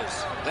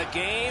is. The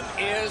game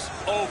is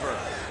over.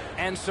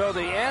 And so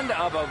the end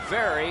of a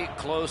very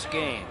close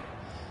game.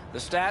 The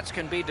stats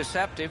can be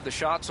deceptive. The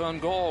shots on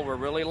goal were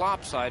really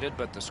lopsided,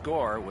 but the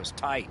score was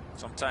tight.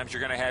 Sometimes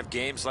you're going to have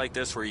games like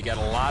this where you get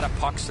a lot of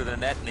pucks to the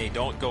net and they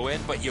don't go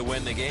in, but you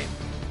win the game.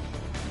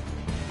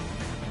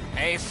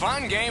 A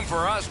fun game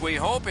for us. We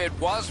hope it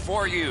was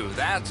for you.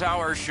 That's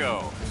our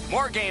show.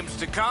 More games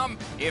to come.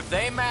 If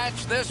they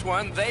match this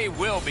one, they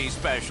will be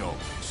special.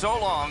 So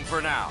long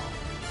for now.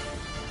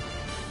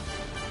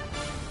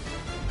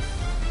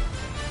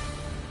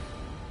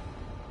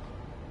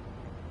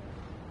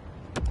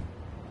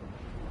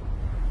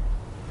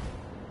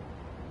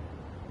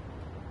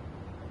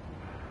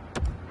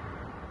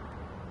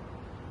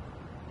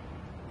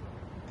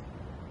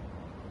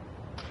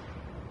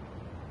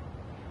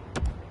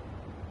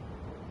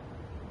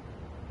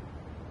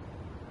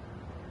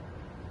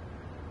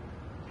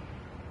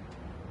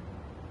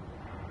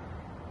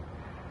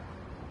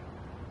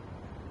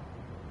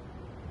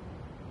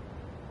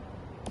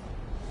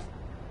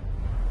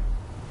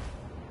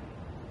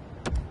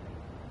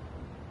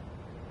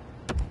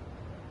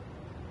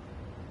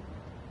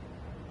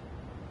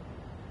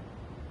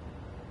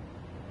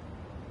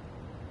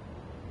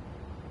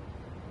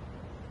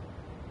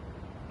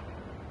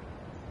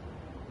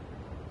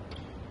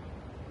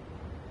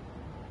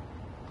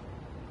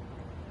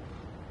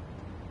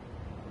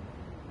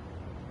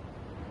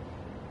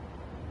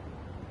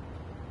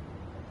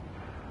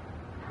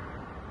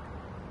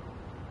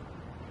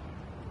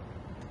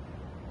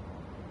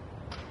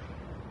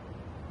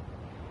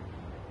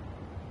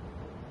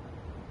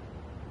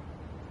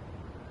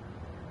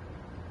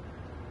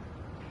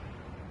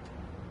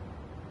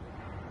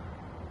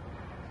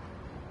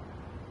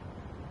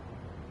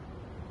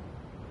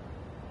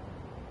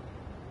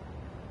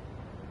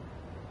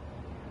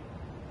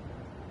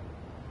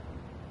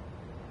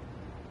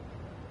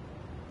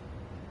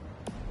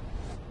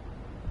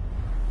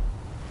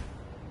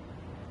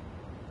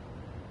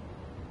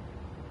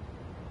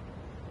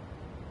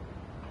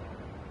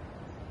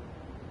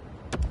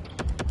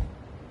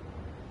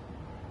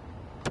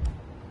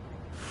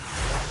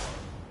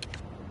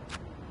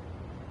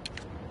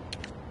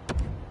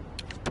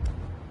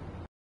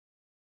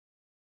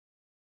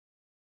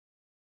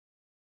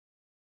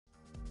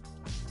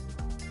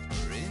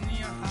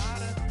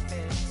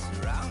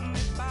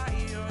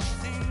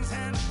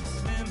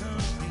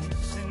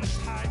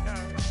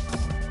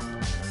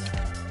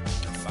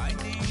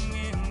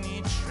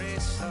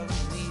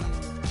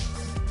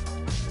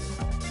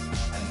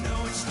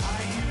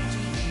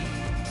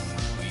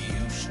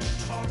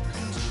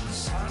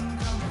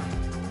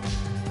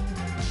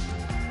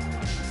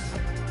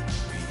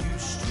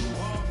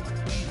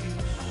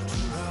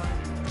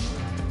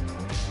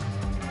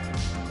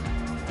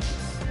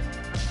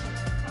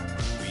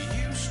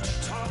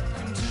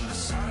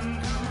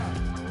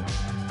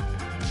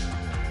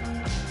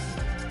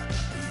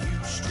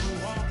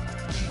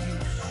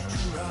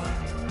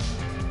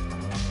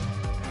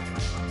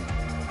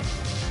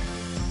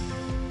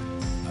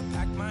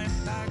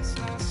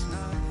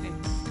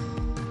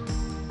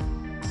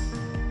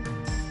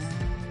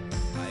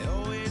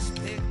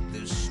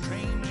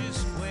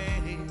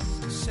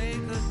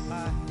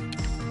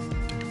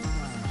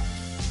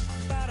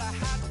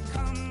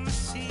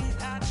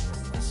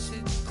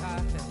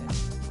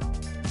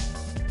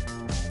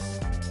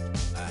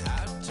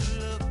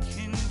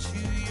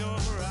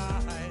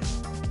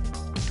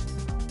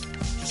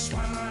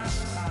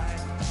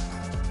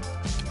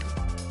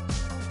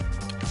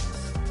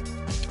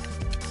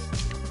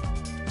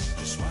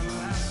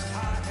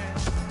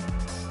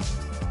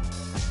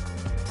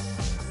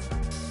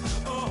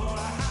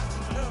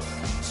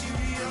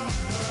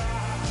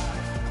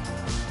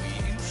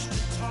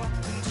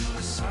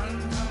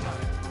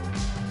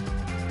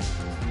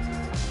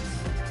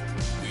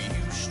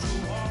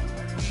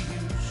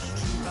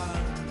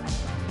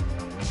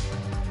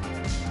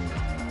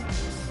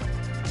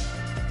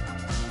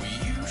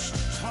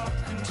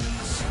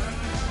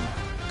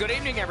 Good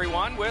evening,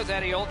 everyone. With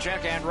Eddie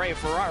Olczyk and Ray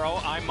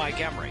Ferraro, I'm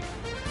Mike Emery.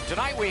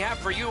 Tonight we have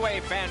for you a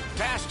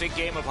fantastic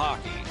game of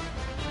hockey.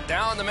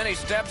 Down the many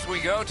steps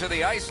we go to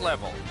the ice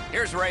level.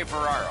 Here's Ray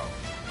Ferraro.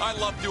 I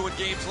love doing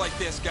games like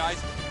this,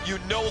 guys. You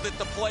know that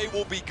the play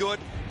will be good,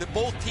 that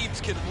both teams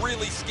can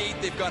really skate.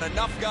 They've got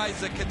enough guys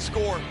that can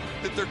score,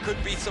 that there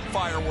could be some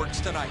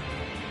fireworks tonight.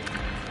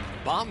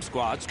 Bomb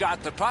Squad's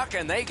got the puck,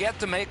 and they get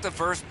to make the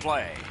first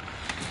play.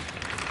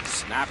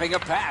 Snapping a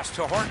pass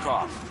to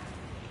Horkoff.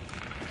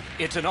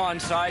 It's an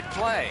onside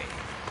play.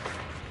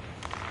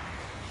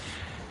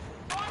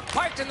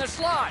 Piked in the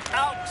slot.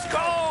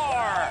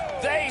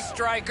 Outscore! They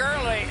strike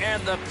early,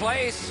 and the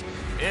place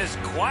is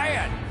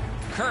quiet.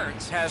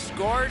 Kurtz has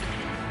scored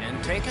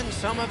and taken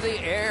some of the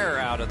air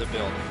out of the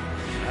building.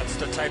 That's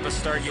the type of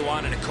start you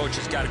want, and a coach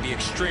has got to be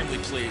extremely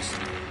pleased.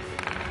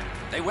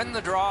 They win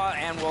the draw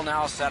and will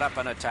now set up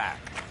an attack.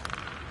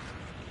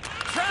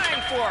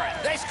 Trying for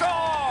it. They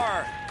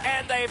score!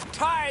 And they've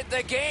tied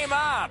the game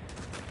up.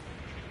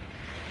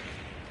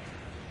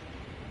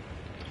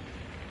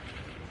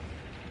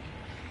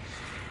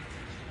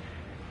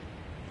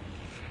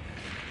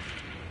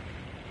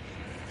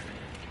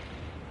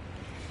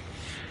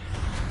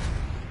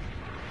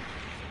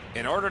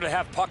 In order to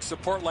have puck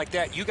support like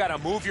that, you got to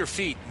move your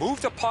feet.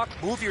 Move the puck,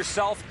 move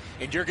yourself,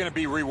 and you're going to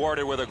be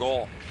rewarded with a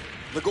goal.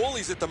 The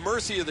goalie's at the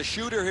mercy of the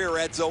shooter here,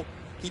 Edzo.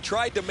 He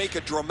tried to make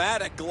a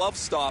dramatic glove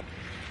stop,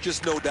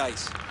 just no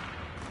dice.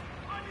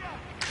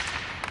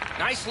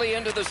 Nicely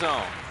into the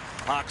zone.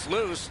 Puck's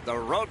loose. The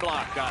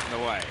roadblock got in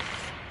the way.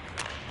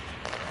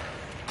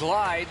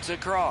 Glides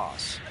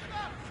across.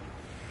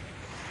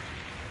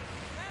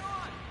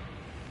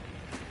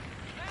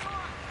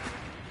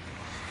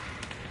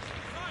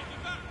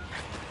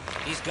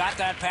 He's got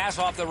that pass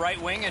off the right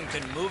wing and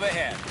can move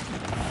ahead.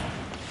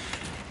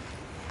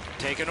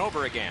 Taken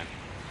over again.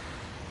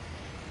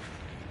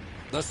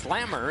 The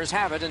Slammers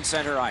have it in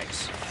center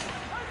ice.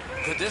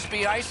 Could this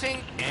be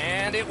icing?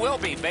 And it will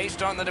be,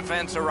 based on the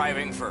defense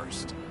arriving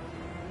first.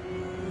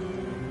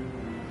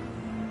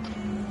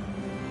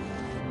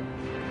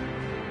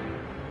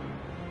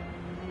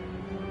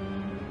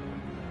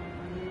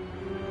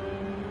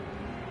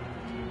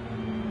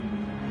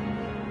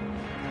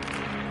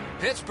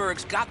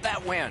 Pittsburgh's got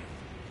that win.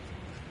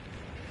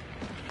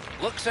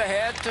 Looks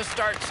ahead to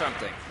start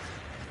something.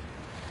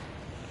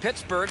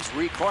 Pittsburgh's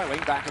recoiling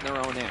back in their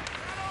own end.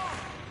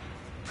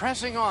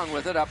 Pressing on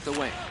with it up the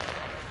wing.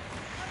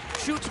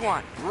 Shoots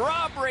one.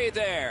 Robbery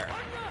there.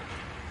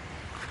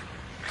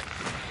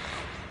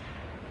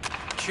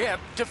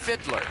 Chip to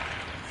Fiddler.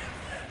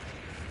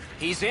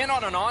 He's in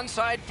on an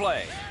onside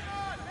play.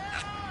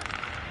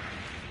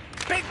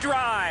 Big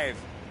drive.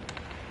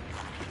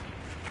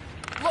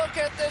 Look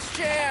at this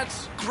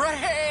chance.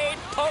 Great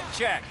poke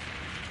check.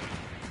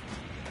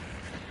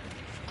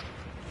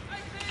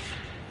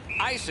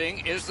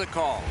 Icing is the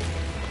call.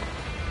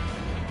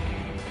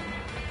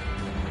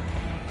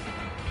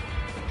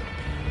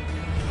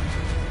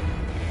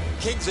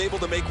 King's able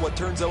to make what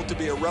turns out to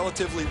be a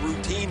relatively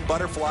routine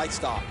butterfly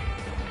stop.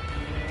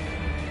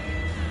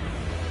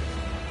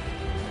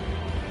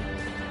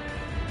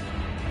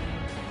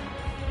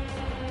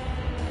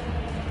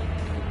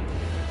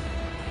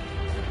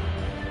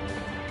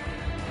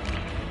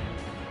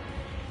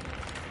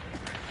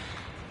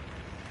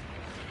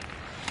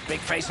 Big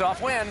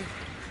face-off win.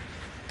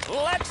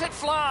 Lets it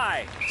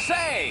fly.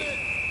 Save.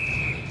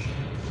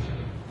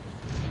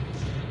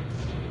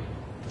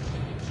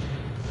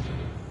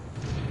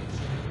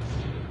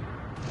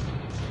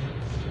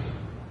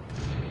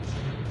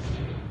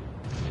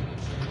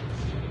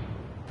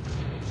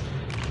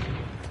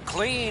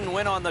 Clean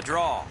win on the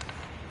draw.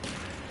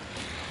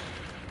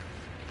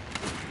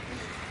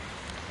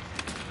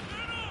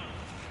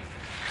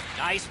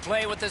 Nice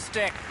play with the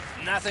stick.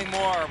 Nothing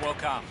more will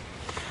come.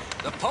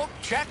 The poke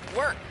check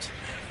worked.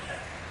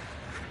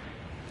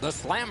 The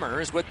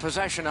Slammers with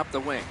possession up the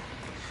wing.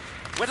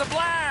 With a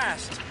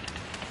blast!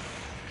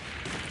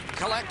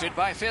 Collected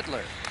by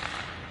Fiddler.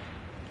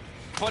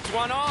 Puts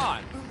one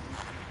on.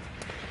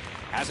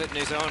 Has it in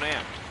his own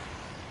end.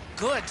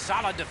 Good,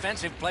 solid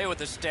defensive play with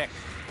the stick.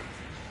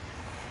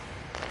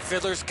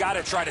 Fiddler's got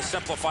to try to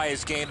simplify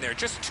his game there.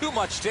 Just too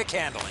much stick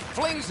handling.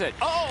 Flings it.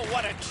 Oh,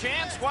 what a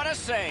chance, what a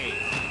save.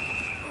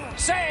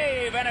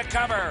 Save and a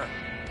cover.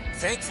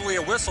 Thankfully,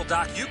 a whistle,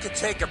 Doc. You could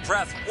take a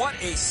breath. What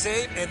a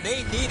save, and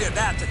they needed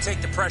that to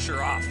take the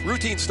pressure off.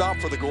 Routine stop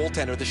for the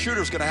goaltender. The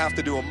shooter's going to have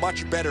to do a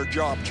much better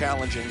job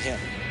challenging him.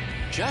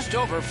 Just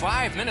over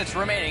 5 minutes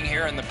remaining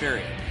here in the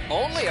period.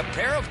 Only a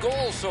pair of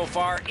goals so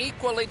far,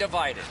 equally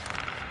divided.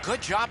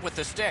 Good job with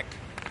the stick.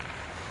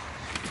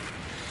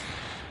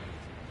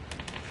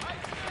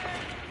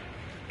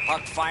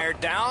 Puck fired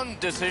down.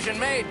 Decision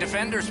made.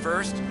 Defenders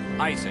first.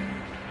 Icing.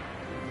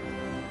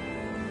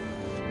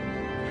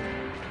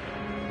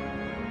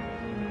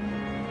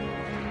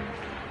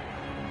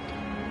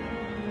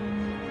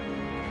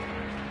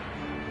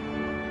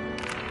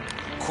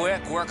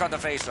 Quick work on the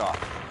faceoff.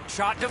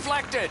 Shot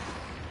deflected.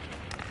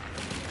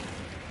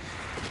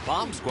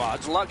 Bomb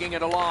Squad's lugging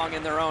it along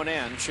in their own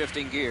end,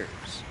 shifting gears.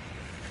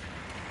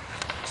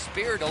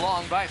 speared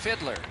along by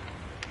Fiddler.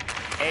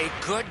 A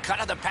good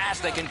cut of the pass.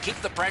 They can keep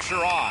the pressure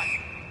on.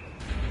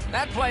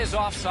 That play is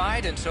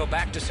offside, and so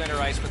back to center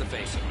ice for the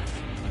faceoff.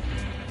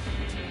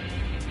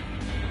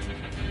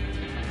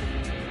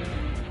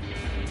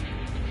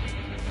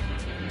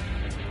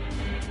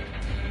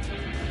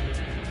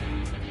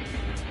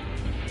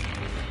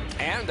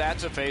 And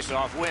that's a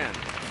faceoff win.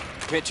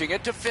 Pitching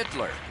it to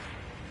Fiddler.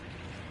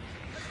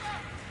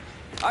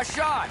 A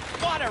shot.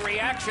 What a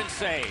reaction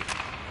save.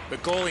 The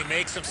goalie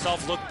makes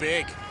himself look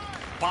big.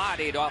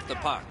 Bodied off the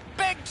puck.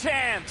 Big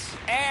chance.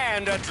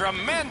 And a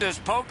tremendous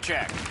poke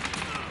check.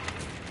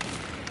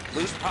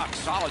 Loose puck.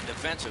 Solid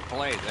defensive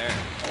play there.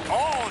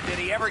 Oh, did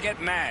he ever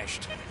get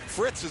mashed?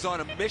 Fritz is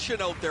on a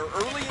mission out there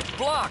early.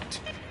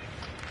 Blocked.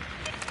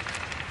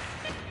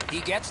 He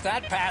gets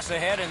that pass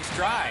ahead in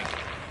stride.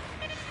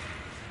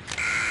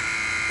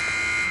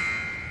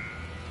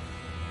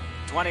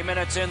 20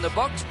 minutes in the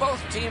books, both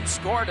teams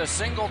scored a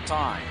single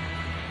time.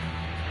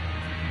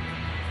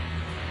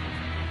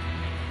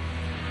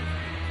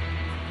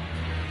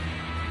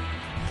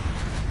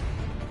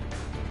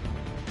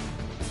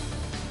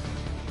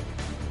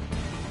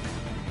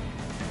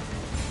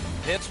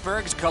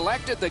 Pittsburgh's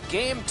collected the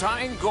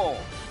game-tying goal,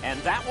 and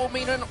that will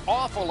mean an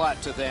awful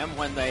lot to them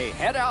when they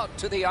head out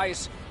to the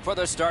ice for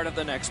the start of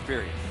the next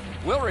period.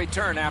 We'll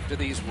return after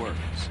these words.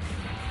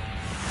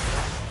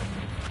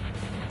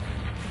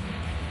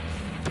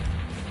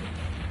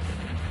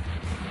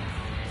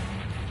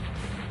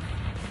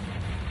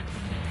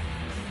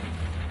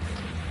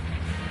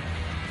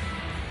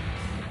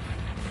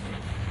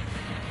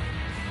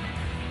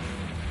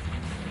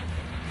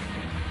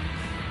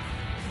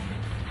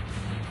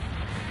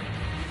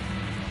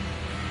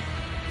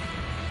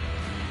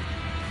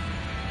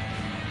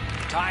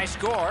 Tie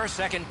score,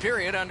 second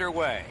period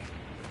underway.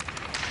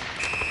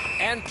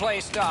 And play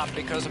stopped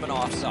because of an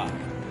offside.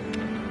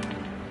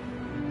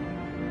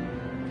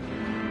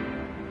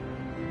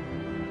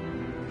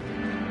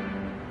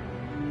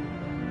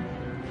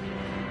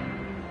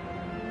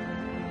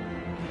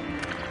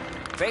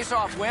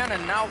 Face-off win,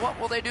 and now what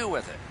will they do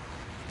with it?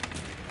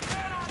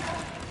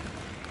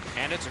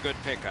 And it's a good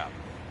pickup.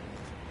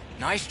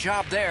 Nice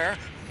job there.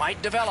 Might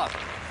develop.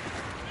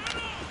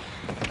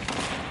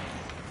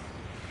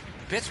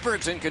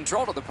 Pittsburgh's in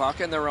control of the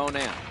puck in their own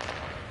end.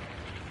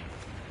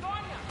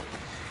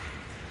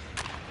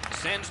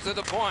 Sends to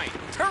the point.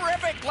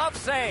 Terrific glove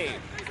save.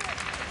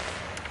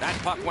 That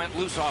puck went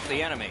loose off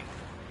the enemy.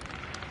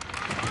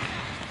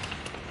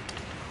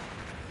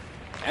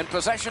 And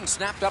possession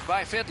snapped up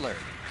by Fiddler.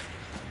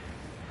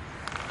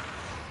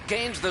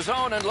 Gains the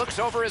zone and looks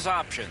over his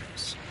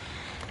options.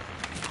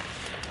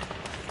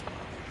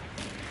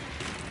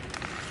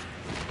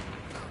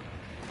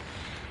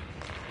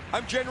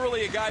 I'm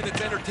generally a guy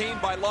that's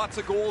entertained by lots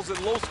of goals, and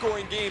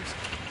low-scoring games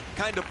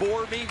kind of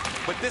bore me,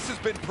 but this has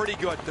been pretty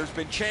good. There's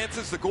been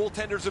chances, the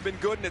goaltenders have been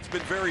good, and it's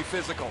been very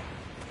physical.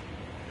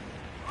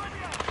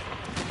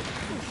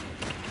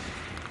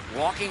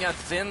 Walking a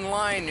thin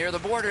line near the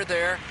border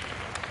there.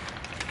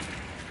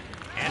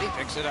 And he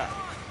picks it up.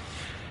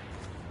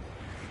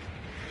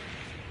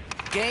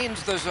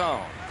 Gains the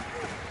zone.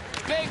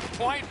 Big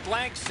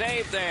point-blank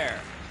save there.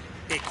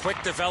 A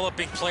quick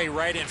developing play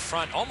right in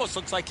front. Almost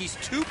looks like he's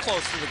too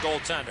close to the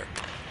goaltender.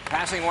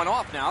 Passing one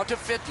off now to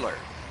Fiddler.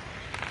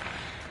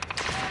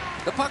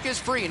 The puck is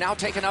free, now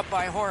taken up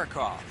by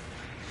Horikoff.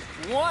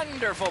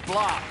 Wonderful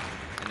block.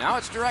 And now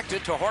it's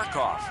directed to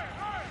Horikoff.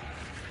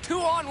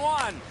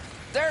 2-on-1.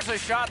 There's a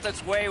shot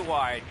that's way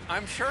wide.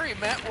 I'm sure he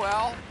meant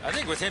well. I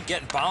think with him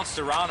getting bounced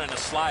around in a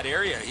slot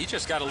area, he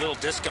just got a little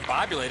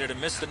discombobulated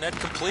and missed the net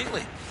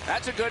completely.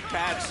 That's a good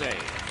pad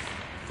save.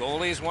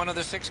 Goalie's one of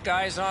the 6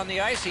 guys on the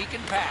ice. He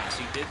can pass.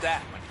 He did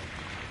that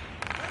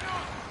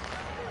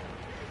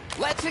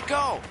one. Lets it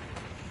go.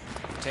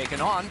 Taken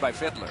on by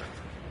Fiddler.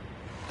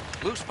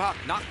 Loose puck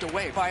knocked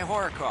away by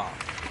Horikoff.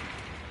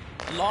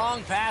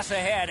 Long pass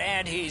ahead,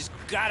 and he's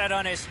got it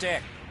on his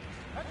stick.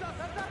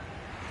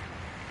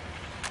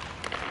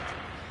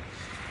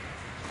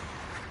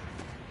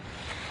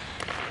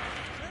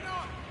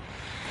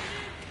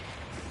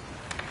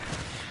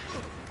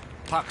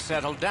 Puck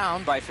settled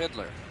down by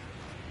Fiddler.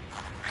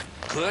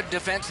 Good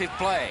defensive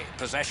play.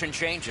 Possession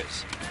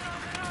changes.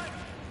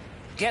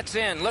 Gets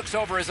in, looks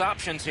over his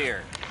options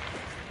here.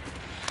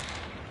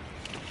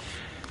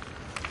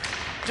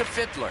 To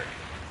Fiddler.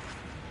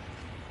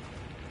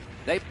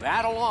 They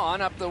battle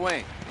on up the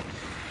wing.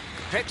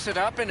 Picks it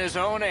up in his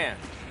own end.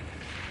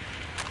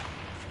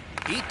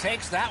 He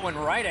takes that one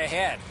right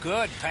ahead.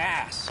 Good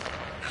pass.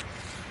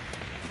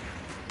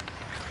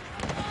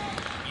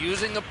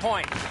 Using the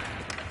point.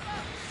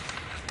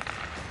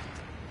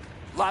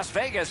 Las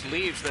Vegas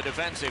leaves the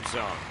defensive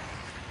zone.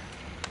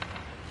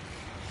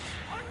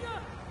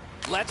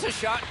 Lets a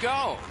shot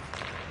go.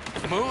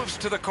 Moves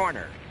to the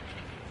corner.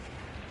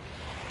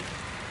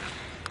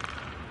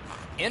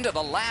 Into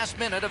the last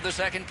minute of the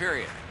second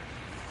period.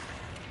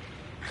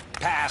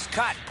 Pass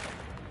cut.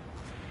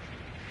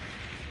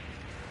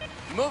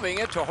 Moving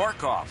it to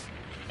Horikoff.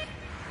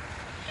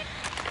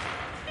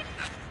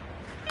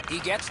 He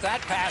gets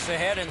that pass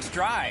ahead in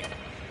stride.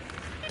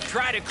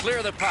 Try to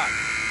clear the puck.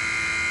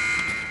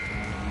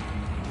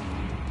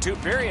 2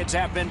 periods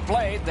have been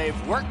played.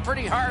 They've worked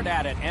pretty hard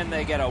at it, and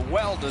they get a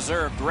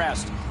well-deserved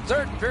rest.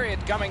 Third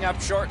period coming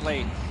up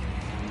shortly.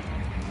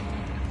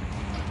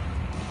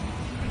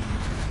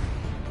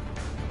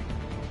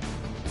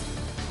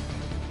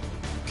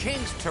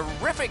 King's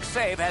terrific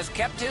save has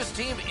kept his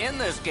team in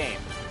this game.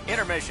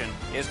 Intermission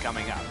is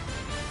coming up.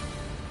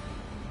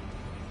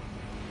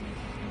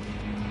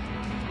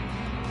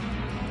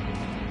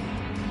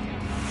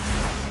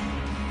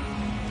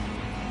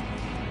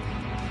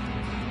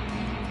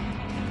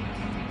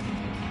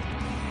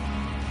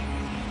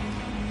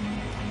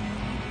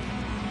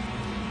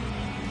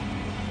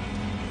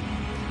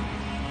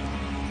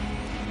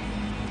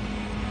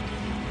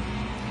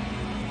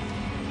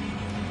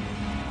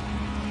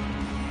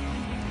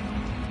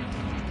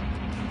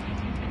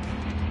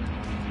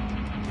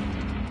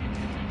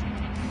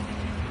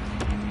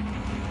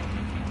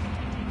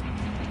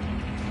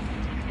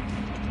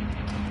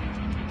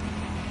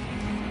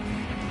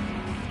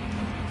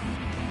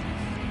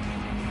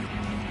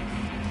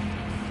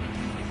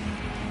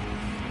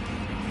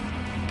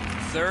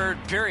 Third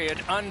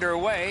period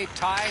underway,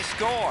 tie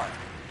score.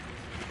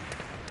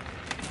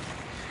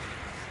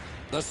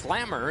 The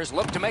Slammers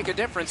look to make a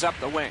difference up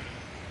the wing.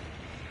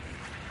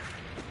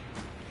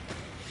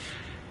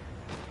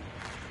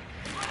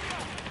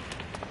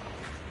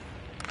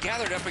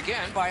 Gathered up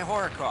again by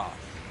Horikoff.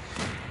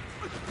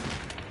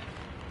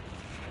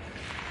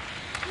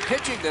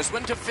 Pitching this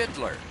one to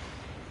Fiddler.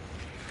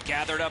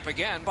 Gathered up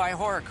again by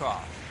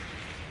Horikoff.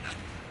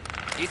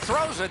 He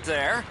throws it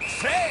there.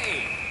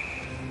 Save!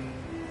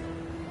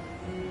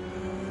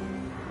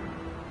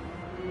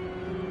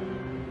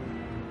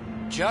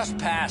 Just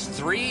past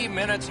 3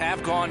 minutes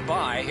have gone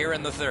by here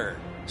in the third.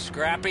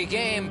 Scrappy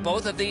game.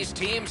 Both of these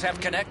teams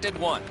have connected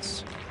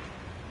once.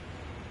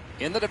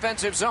 In the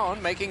defensive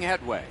zone, making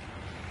headway.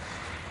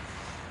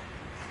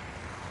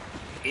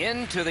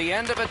 Into the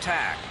end of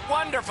attack.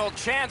 Wonderful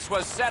chance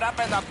was set up,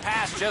 and the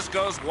pass just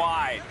goes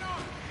wide.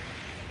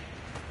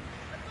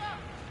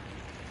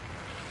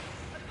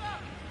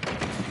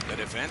 The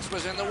defense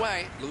was in the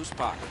way. Loose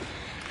puck.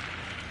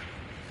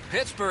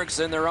 Pittsburgh's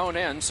in their own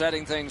end,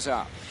 setting things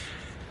up.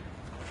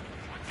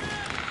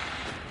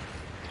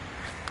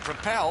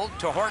 Propelled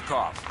to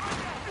Horikoff.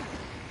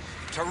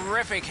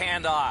 Terrific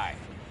hand-eye.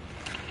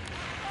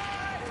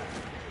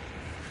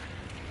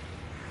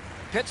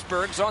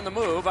 Pittsburgh's on the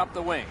move up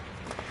the wing.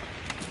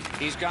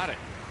 He's got it.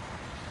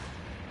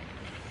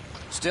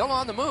 Still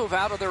on the move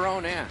out of their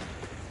own end.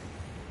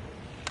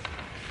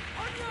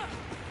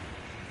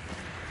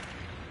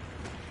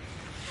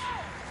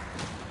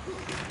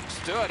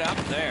 Stood up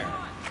there.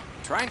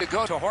 Trying to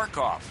go to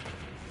Horikoff.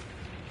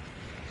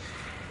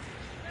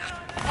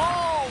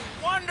 Oh,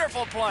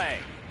 wonderful play.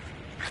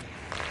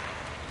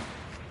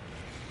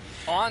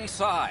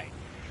 Onside.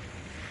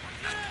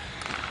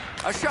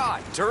 A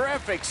shot.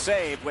 Terrific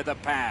save with a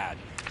pad.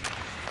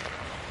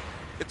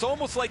 It's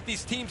almost like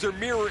these teams are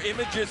mirror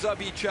images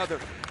of each other.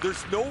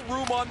 There's no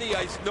room on the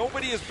ice.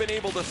 Nobody has been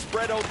able to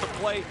spread out the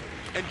play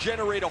and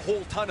generate a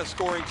whole ton of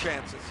scoring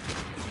chances.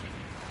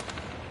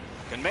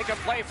 Can make a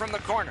play from the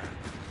corner.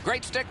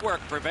 Great stick work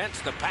prevents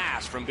the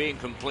pass from being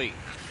complete.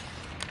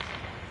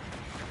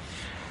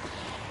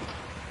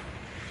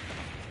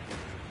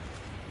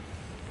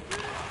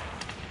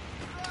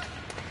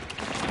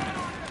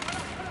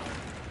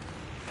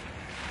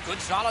 Good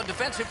solid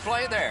defensive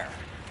play there.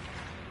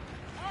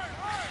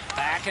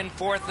 Back and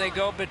forth they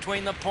go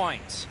between the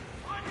points.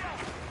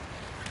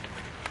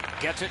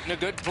 Gets it in a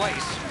good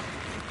place.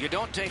 You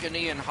don't take a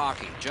knee in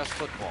hockey, just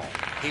football.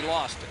 He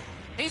lost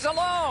it. He's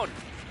alone.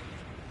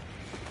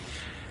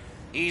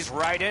 He's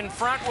right in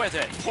front with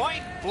it.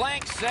 Point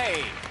blank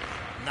save.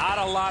 Not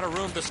a lot of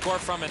room to score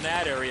from in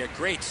that area.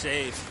 Great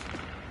save.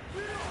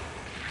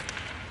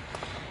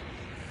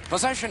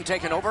 Possession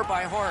taken over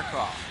by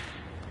Horikoff.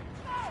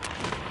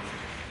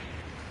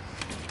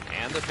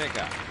 And the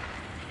pickup.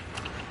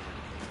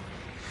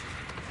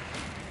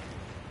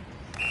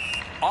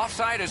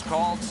 Offside is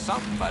called.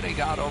 Somebody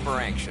got over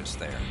anxious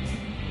there.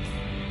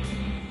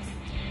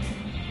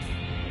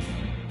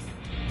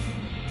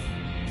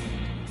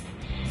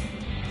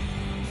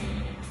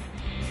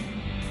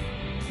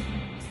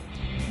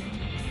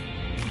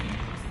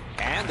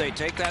 And they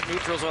take that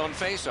neutral zone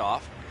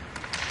face-off.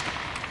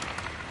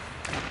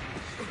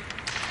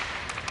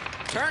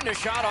 Turned a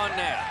shot on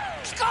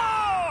net.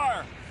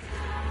 Score!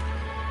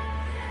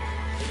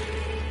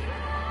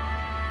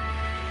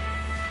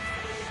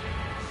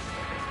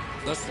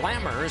 The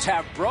Slammers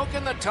have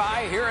broken the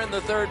tie here in the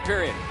third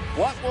period.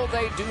 What will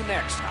they do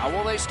next? How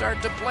will they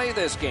start to play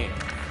this game?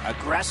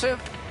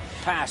 Aggressive?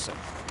 Passive?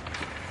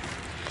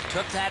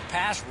 Took that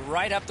pass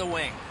right up the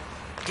wing.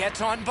 Gets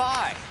on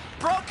by.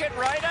 Broke it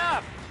right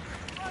up.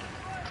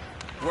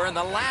 We're in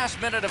the last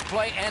minute of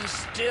play, and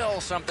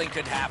still something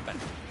could happen.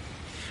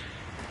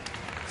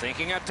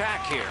 Thinking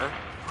attack here.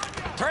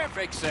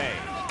 Perfect save.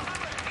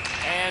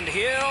 And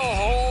he'll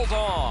hold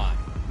on.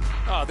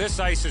 Oh, this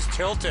ice is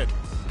tilted.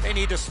 They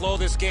need to slow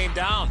this game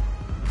down.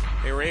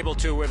 They were able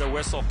to with a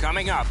whistle.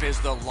 Coming up is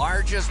the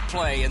largest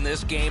play in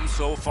this game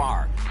so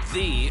far.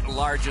 The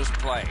largest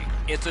play.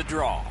 It's a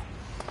draw.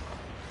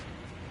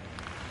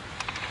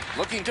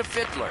 Looking to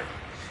Fiddler.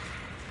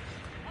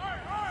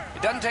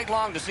 It doesn't take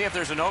long to see if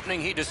there's an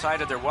opening. He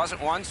decided there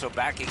wasn't one, so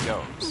back he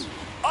goes.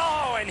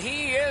 Oh, and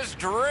he is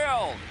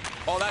drilled.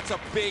 Oh, that's a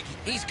big...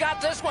 He's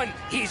got this one.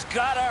 He's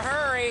got to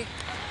hurry.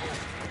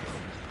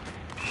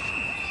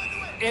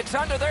 It's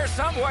under there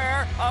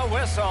somewhere. A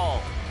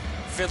whistle.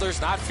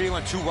 Fiddler's not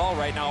feeling too well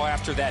right now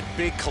after that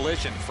big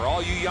collision. For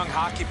all you young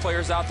hockey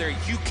players out there,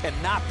 you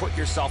cannot put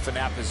yourself in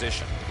that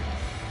position.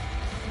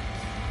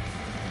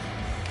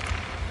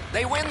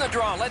 They win the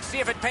draw. Let's see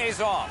if it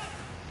pays off.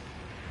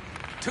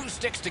 Two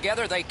sticks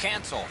together, they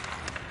cancel.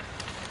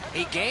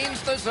 He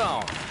gains the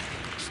zone.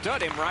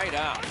 Stood him right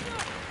out.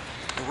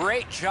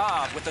 Great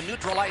job with the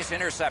neutralized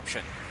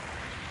interception.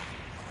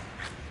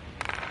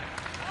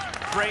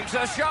 Brings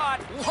a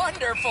shot.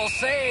 Wonderful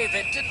save.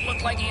 It didn't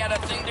look like he had a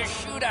thing to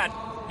shoot at.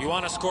 You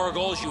want to score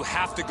goals, you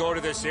have to go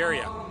to this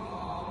area.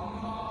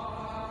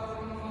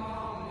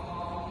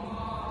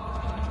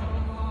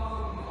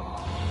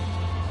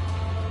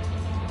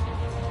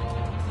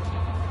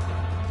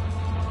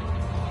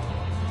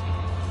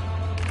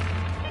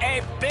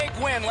 A big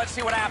win. Let's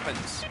see what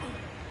happens.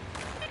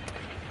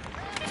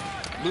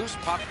 Loose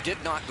puck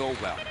did not go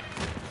well.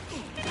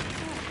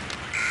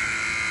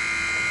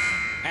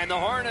 And the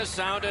horn is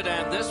sounded,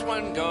 and this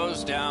one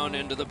goes down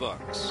into the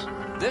books.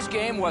 This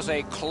game was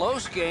a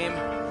close game,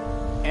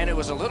 and it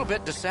was a little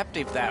bit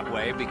deceptive that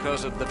way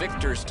because of the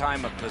victor's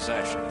time of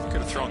possession.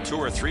 Could have thrown 2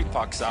 or 3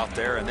 pucks out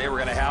there, and they were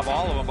going to have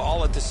all of them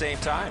all at the same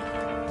time.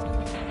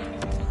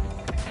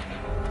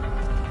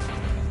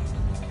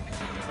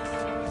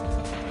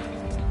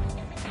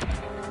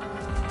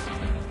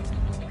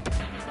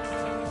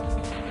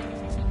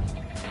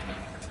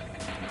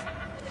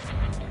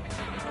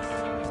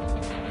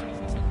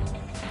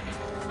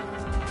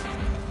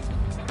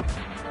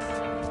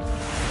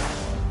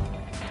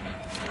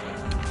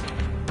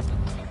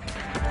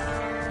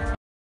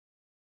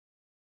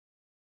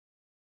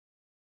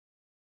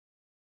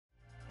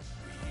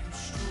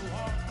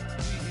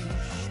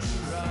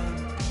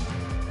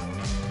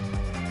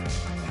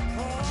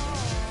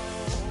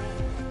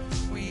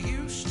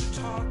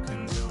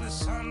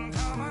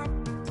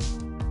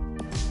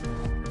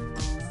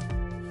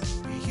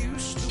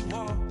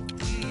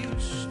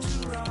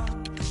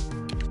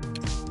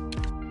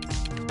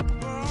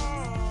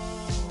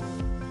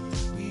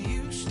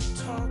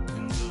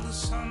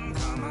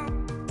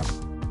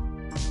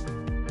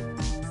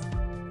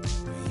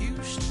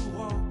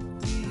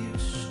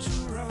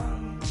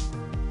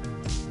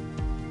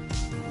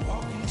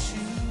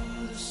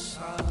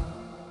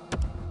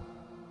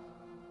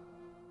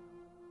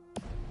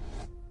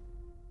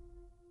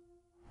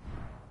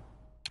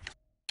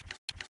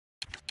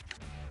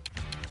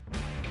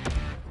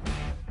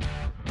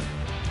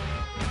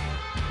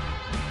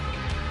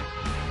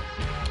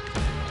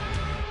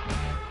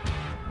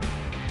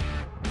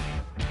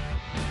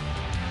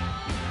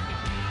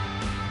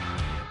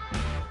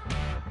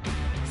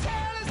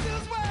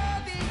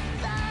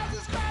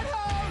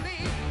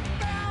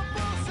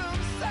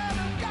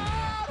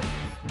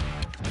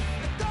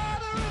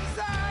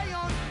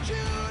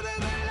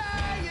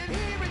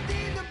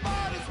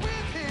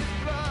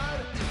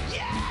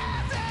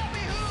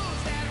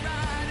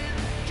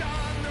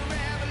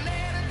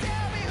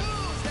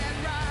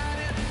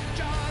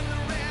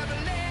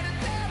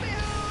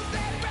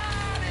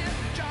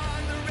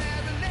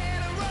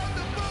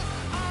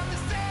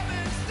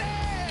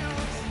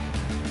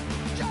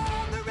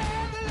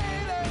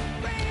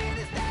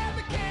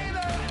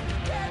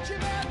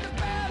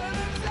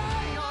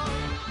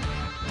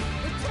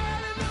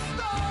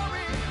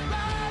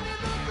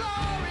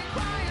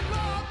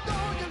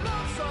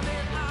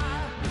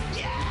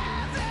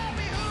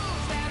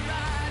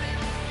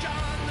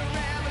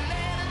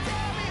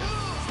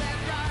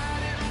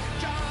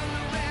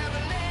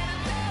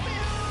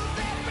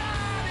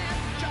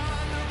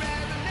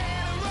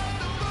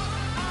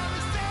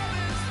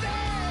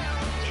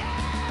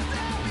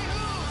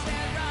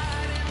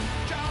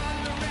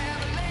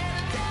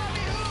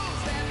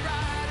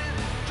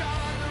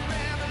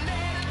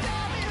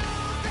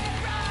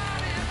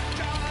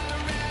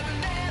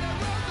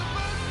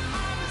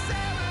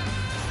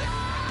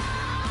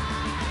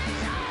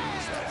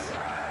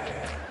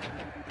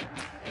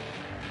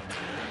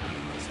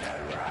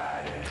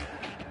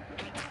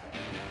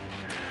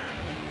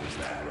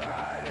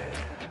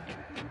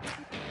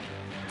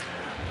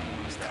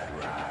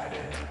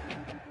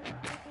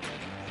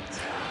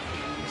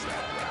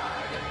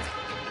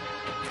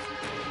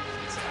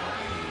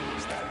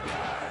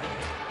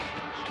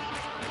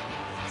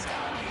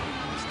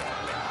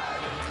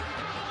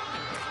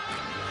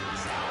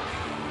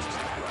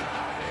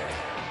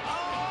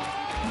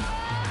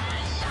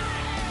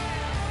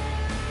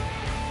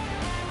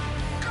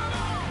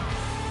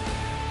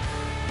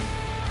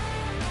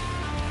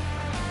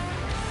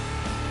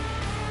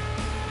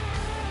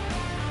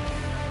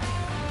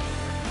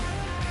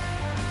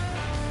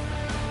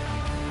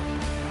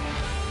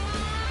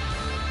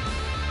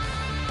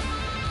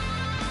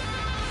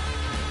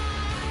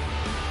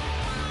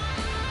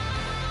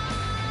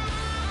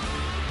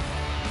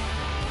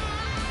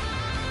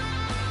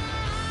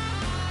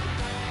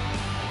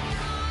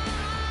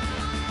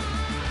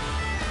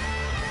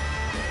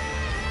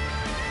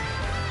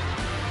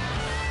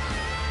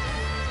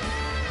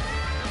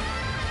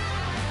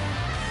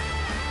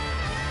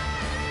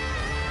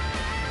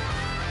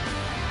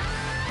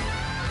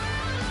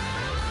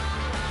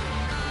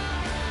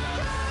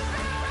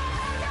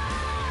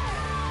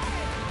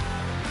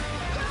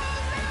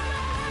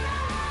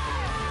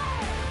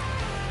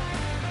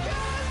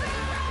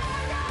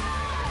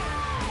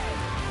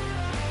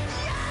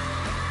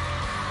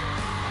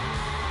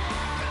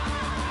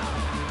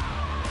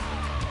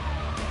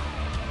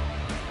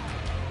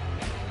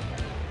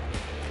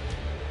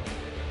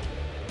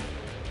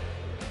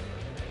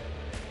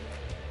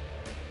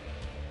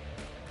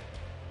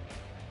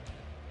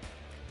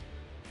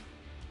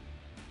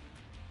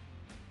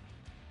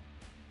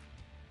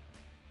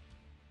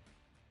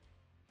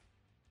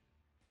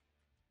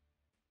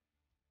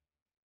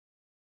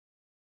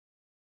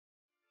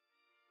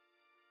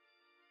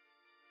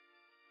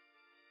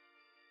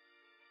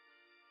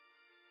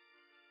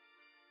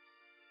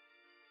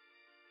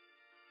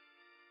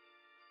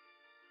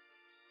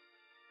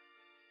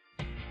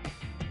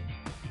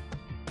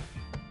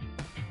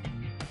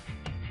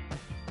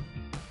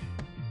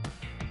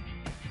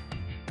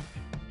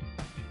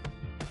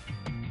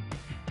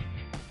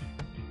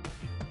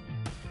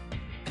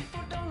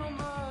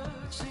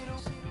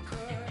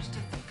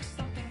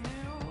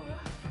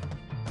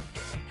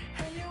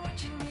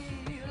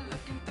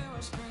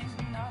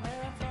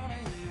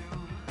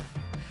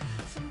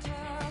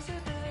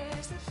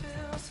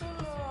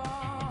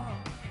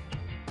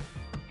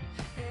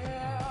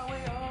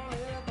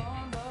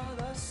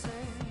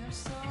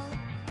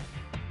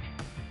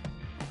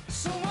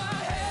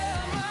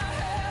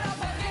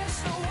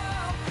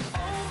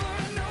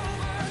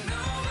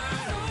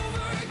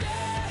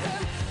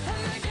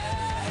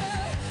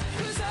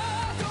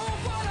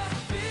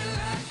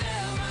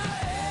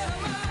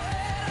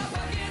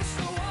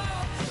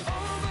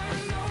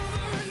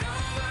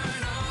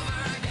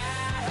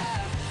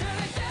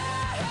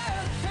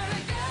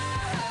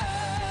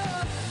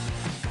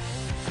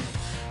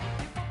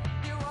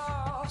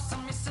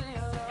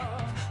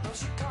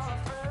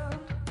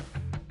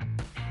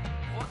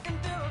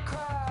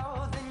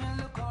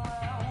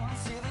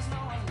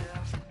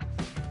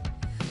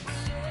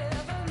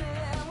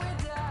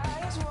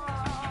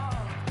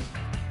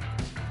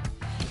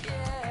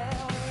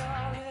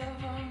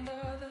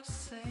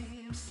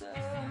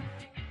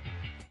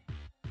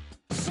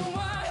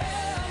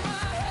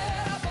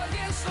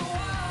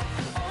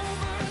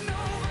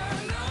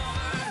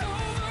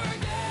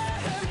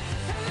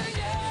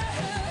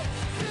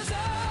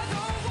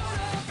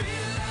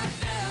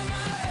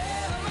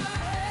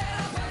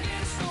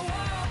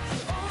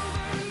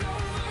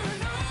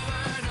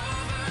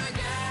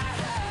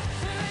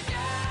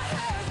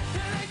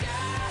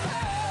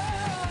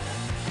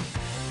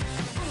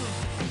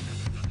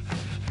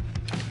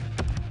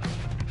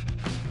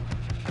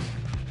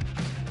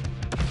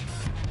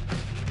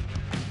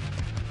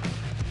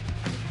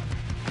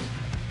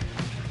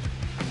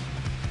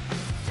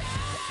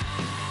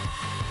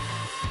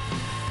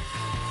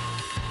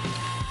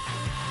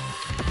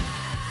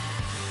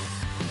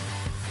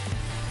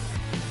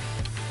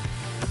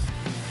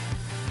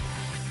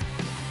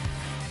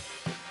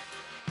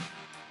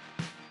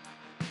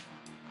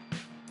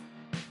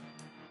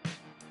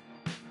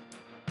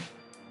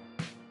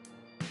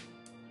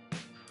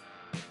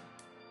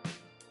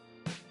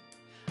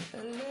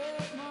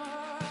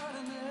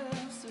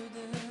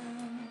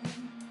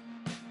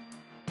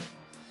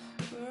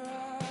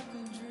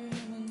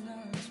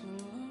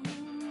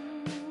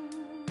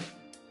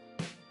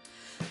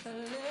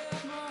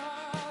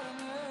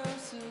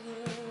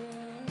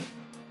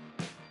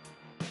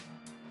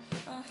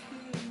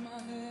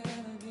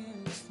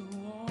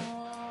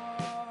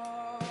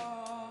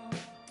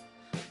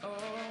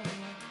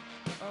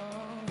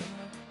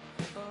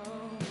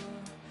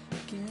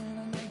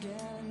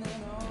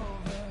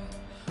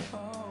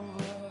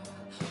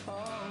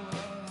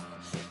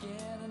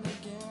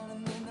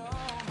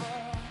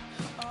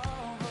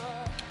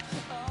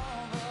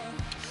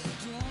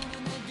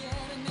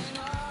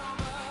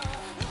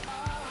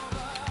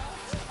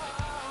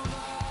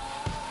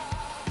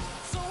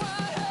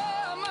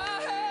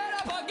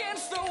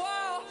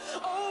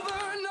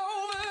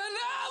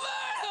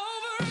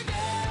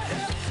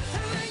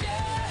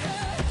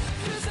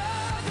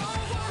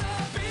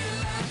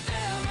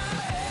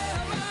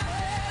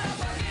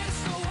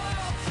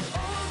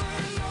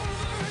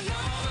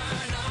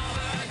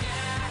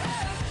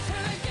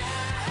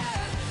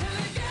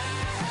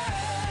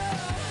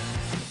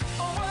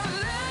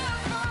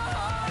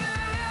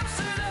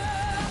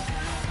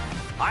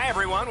 Hi,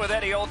 everyone, with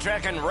Eddie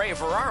Olczyk and Ray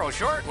Ferraro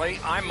shortly.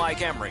 I'm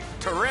Mike Emery.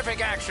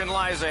 Terrific action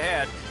lies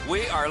ahead.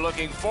 We are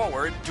looking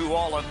forward to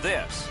all of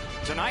this.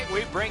 Tonight,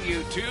 we bring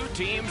you two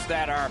teams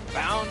that are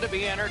bound to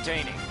be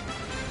entertaining.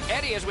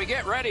 Eddie, as we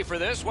get ready for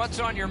this,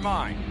 what's on your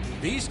mind?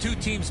 These two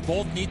teams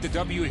both need the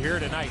W here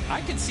tonight.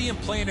 I can see them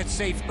playing it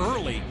safe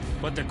early,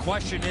 but the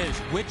question is,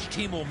 which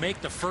team will make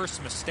the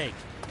first mistake?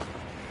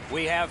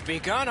 We have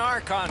begun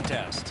our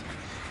contest.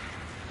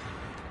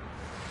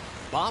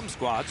 Bomb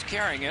squads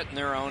carrying it in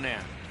their own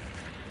end.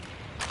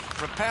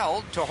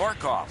 Propelled to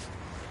Horkoff.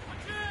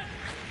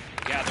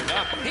 Gathered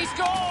up. He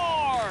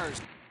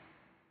scores!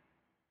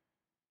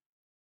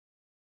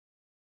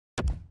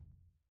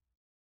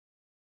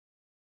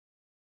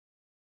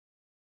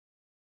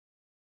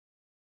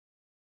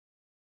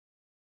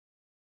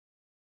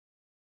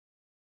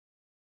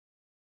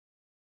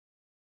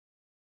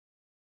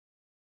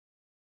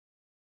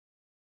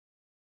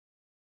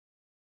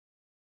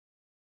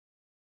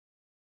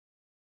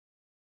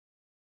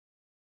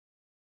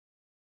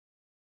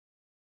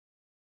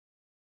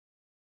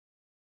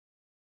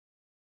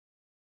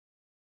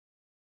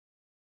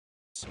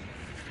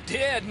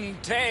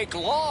 Didn't take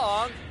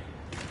long.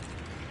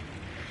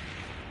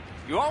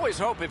 You always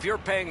hope if you're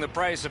paying the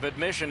price of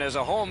admission as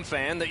a home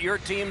fan that your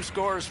team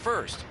scores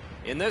first.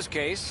 In this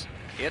case,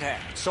 it has.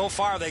 So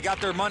far, they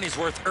got their money's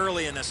worth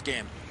early in this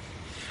game.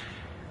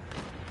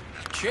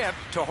 Chip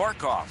to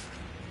Horkoff.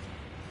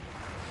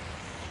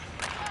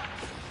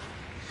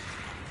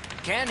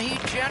 Can he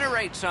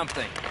generate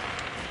something?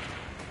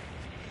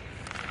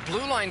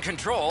 Blue line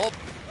control.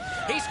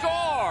 He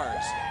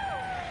scores!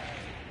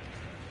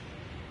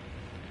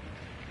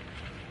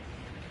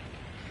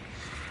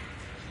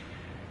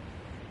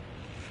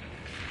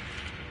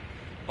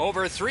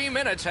 Over 3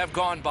 minutes have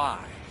gone by.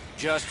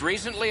 Just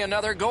recently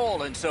another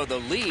goal, and so the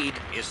lead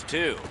is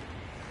 2.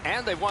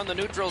 And they've won the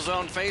neutral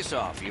zone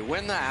faceoff. You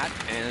win that,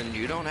 and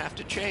you don't have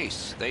to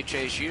chase. They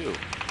chase you.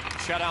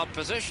 Shutout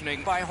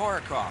positioning by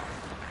Horkoff.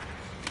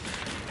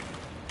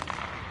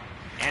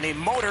 And he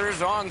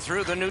motors on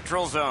through the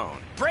neutral zone.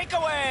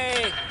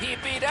 Breakaway! He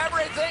beat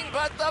everything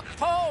but the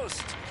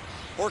post!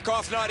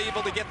 Horkoff's not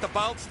able to get the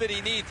bounce that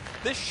he needs.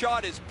 This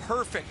shot is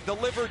perfect,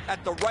 delivered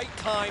at the right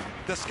time,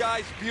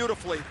 disguised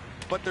beautifully,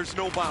 but there's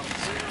no bounce.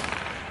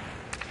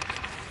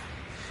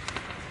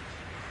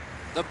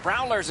 The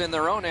Prowlers in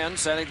their own end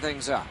setting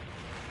things up.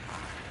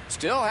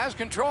 Still has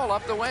control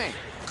up the wing.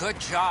 Good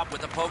job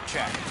with the poke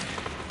check.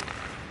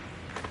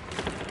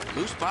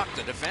 Loose puck,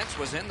 the defense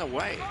was in the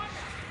way.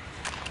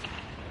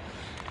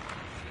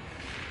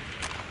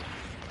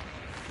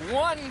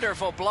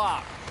 Wonderful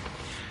block.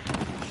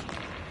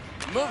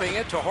 Moving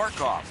it to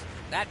Horkoff.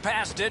 That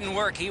pass didn't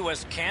work. He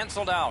was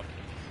canceled out.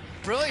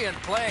 Brilliant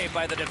play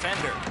by the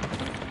defender.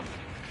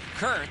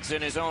 Kurtz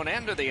in his own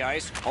end of the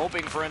ice,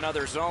 hoping for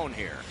another zone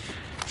here.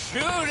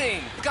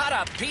 Shooting!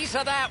 Got a piece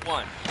of that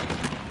one.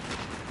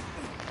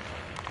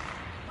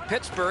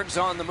 Pittsburgh's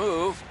on the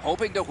move,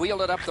 hoping to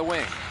wheel it up the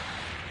wing.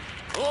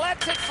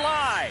 Lets it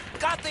fly.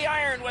 Got the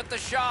iron with the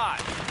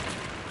shot.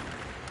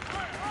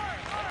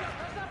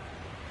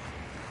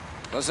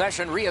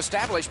 Possession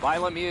reestablished by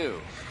Lemieux.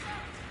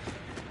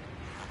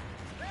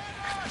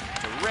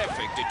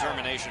 Terrific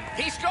determination.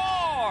 He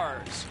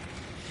scores!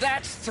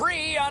 That's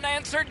 3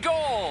 unanswered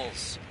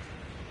goals.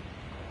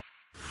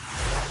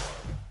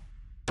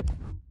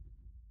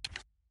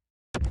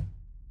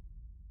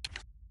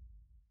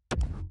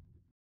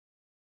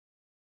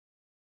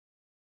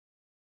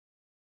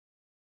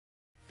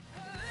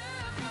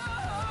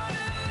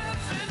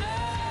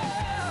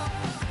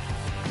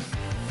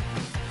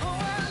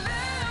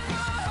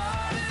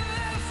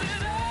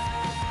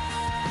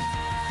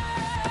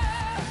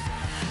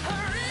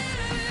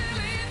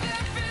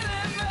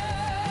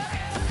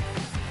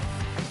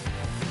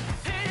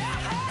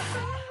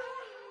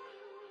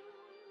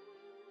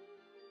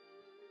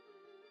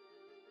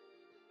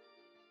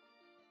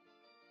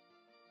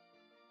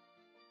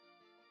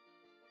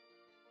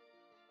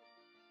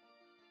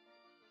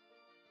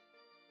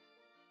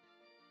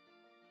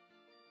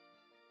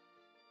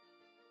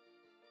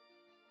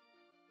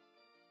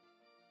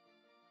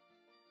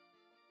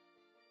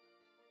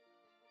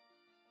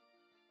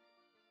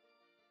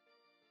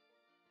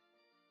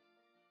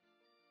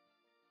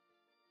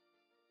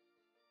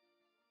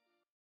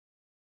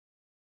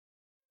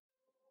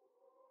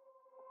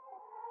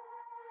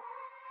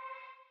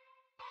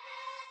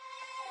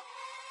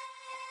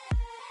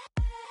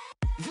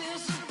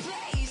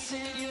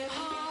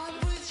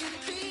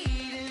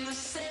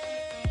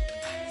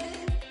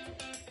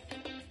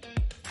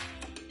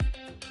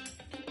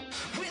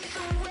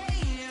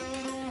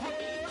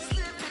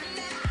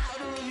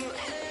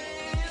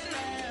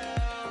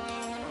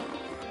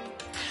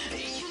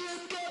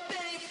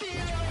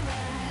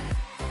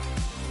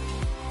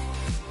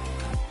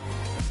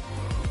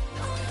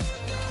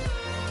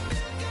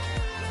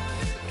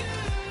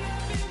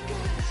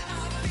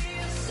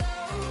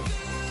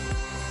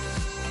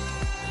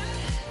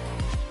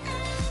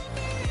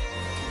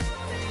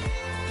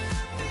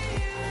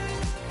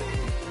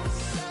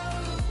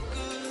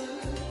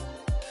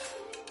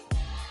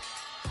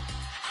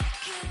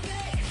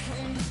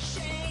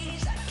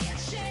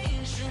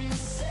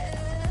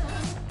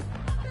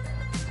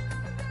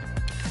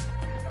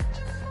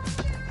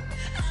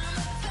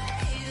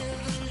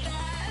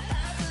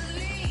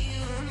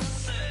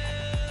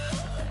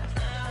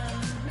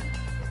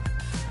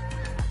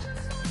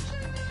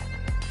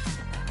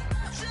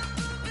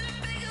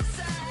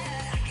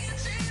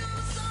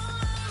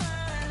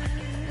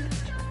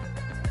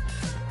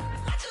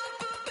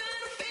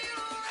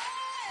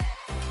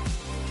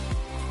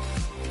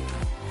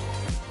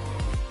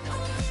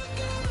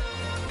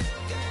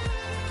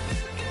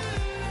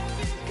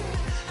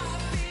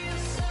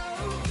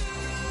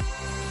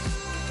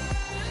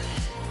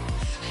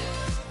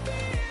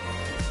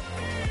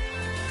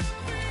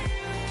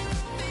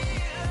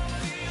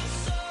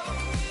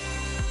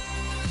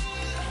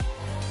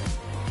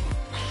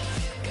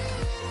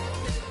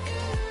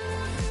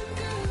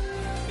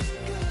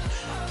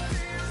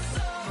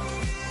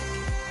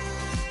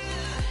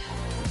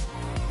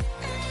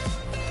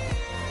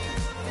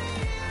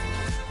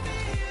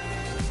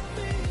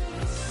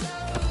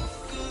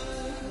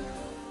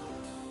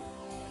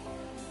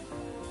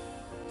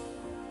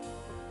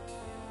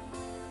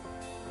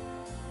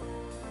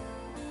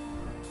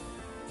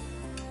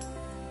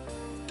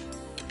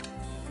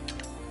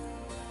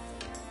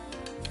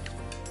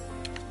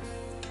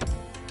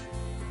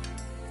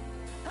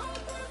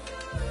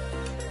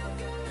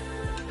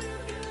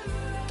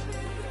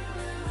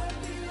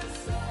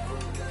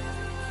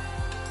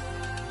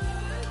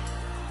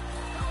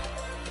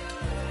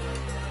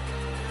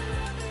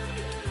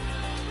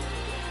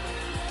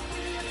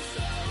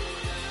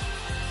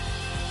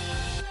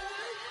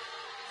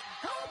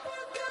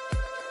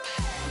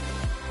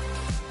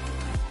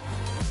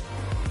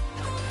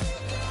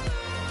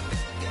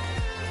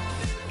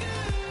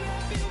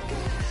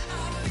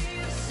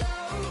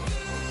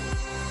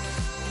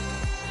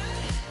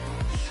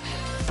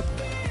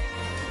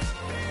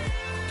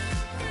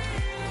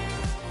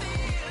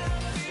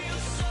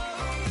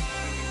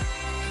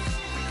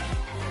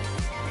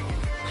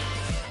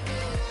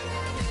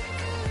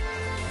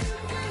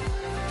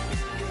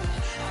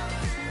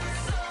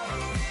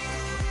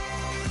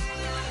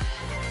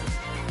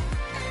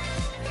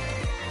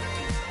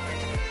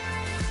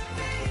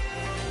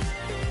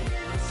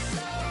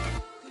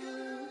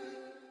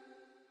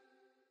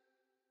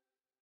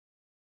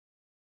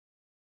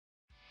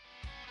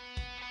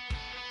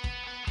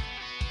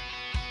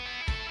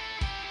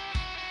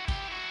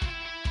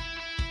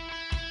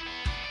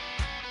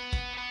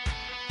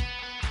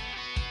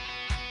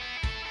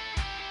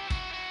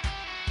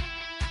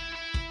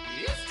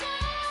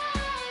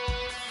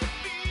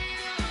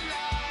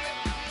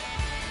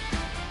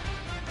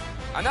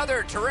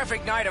 Another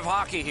terrific night of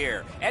hockey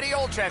here. Eddie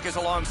Olczyk is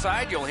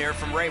alongside. You'll hear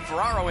from Ray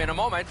Ferraro in a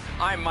moment.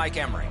 I'm Mike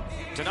Emmerich.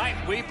 Tonight,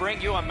 we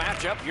bring you a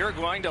matchup you're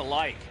going to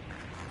like.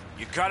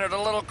 You cut it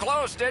a little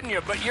close, didn't you?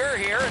 But you're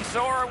here, and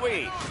so are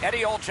we.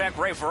 Eddie Olczyk,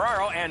 Ray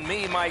Ferraro, and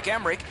me, Mike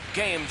Emmerich.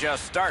 Game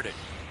just started.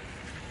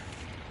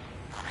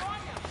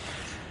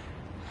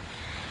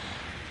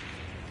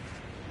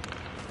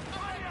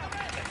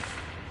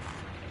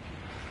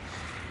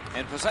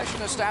 And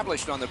possession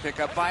established on the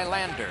pickup by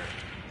Lander.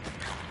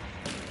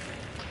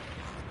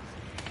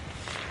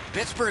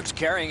 Pittsburgh's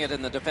carrying it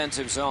in the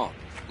defensive zone.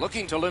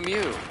 Looking to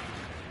Lemieux.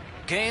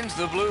 Gains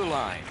the blue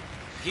line.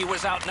 He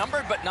was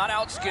outnumbered but not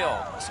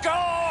outskilled.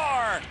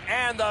 Score!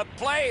 And the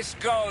place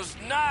goes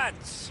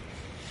nuts.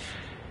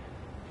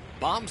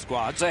 Bomb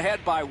Squad's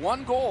ahead by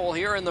 1 goal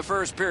here in the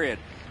first period.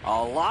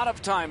 A lot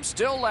of time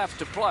still left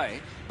to play,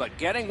 but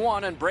getting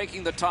one and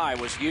breaking the tie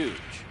was huge.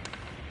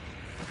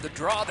 The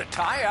draw, the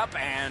tie-up,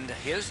 and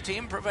his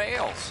team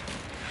prevails.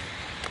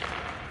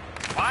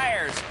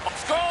 Fires.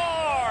 Score!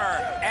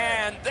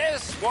 And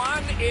this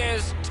one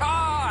is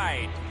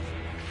tied.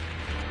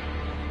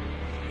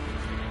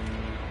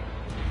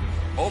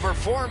 Over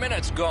 4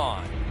 minutes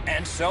gone,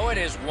 and so it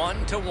is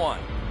 1-1.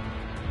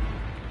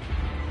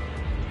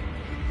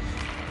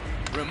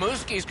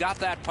 Rimouski's got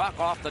that puck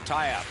off the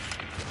tie-up.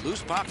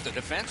 Loose puck, the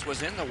defense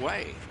was in the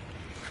way.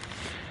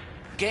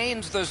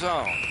 Gains the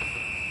zone.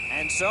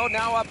 And so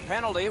now a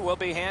penalty will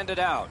be handed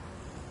out.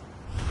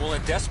 Well,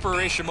 in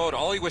desperation mode,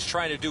 all he was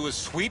trying to do was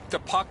sweep the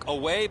puck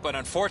away, but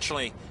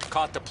unfortunately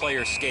caught the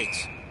player's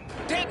skates.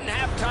 Didn't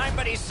have time,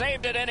 but he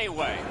saved it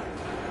anyway.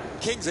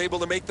 King's able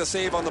to make the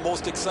save on the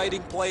most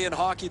exciting play in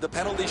hockey, the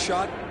penalty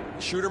shot.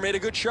 The shooter made a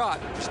good shot,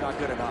 just not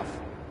good enough.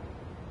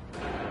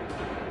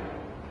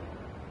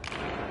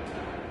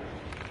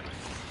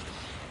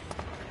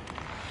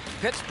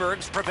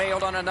 Pittsburgh's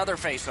prevailed on another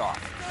faceoff.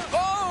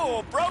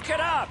 Oh, broke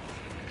it up.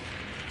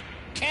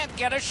 Can't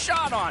get a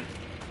shot on.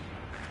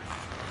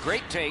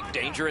 Great take,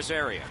 dangerous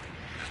area.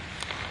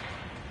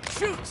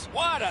 Shoots,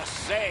 what a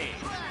save.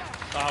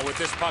 With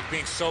this puck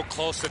being so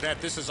close to net,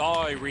 this is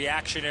all a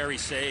reactionary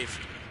save.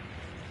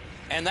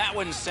 And that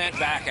one sent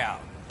back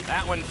out.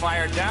 That one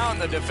fired down.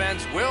 The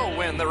defense will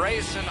win the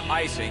race, and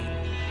icing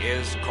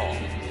is called.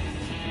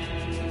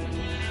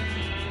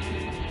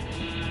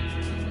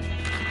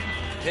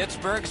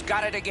 Pittsburgh's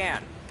got it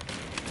again.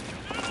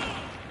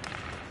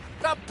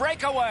 The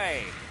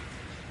breakaway.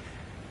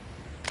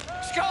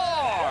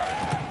 Score!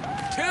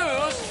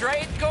 2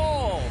 straight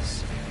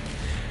goals.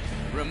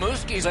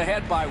 Rimouski's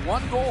ahead by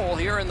 1 goal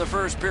here in the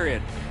first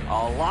period.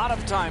 A lot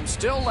of time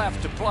still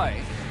left to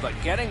play, but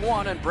getting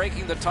one and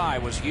breaking the tie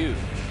was huge.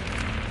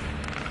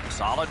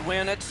 Solid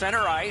win at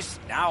center ice.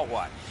 Now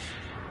what?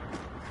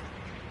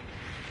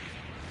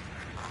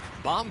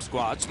 Bomb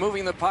Squad's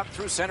moving the puck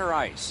through center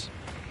ice.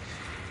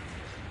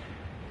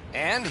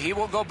 And he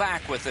will go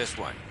back with this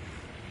one.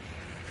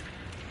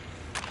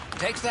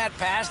 Takes that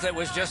pass that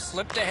was just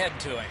slipped ahead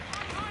to him.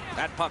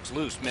 That puck's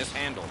loose,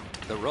 mishandled.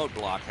 The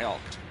roadblock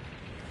helped.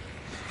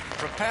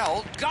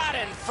 Propelled, got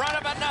in front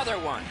of another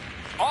one.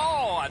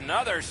 Oh,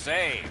 another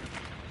save.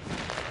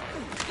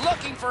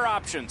 Looking for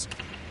options.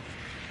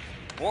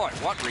 Boy,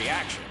 what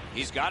reaction.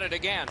 He's got it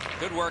again.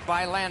 Good work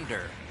by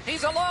Lander.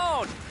 He's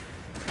alone.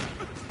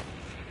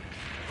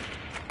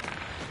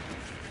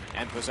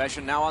 And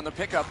possession now on the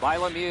pickup by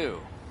Lemieux.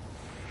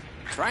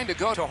 Trying to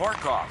go to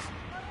Horkoff.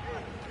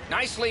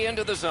 Nicely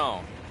into the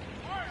zone.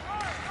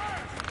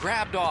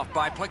 Grabbed off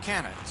by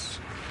Plekanec.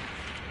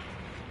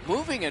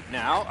 Moving it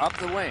now up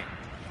the wing.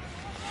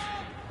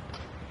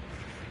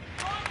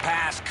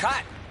 Pass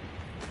cut.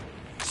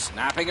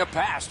 Snapping a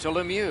pass to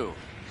Lemieux.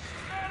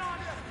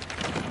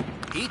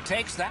 He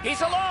takes that.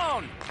 He's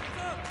alone.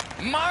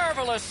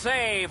 Marvelous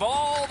save.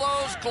 All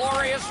those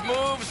glorious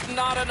moves,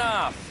 not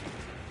enough.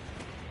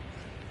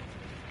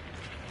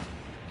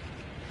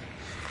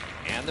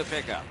 And the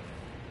pickup.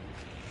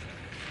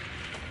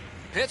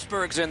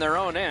 Pittsburgh's in their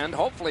own end,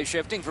 hopefully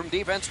shifting from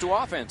defense to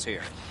offense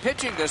here.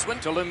 Pitching this one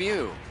to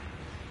Lemieux.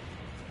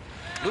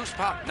 Loose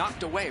puck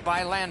knocked away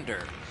by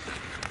Lander.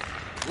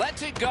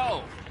 Lets it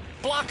go.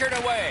 Blockered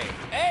away.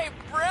 A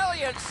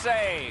brilliant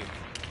save.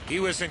 He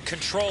was in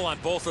control on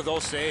both of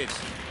those saves.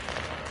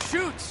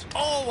 Shoots.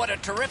 Oh, what a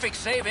terrific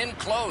save in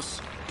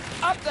close.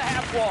 Up the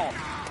half wall.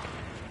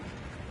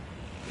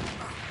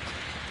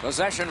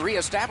 Possession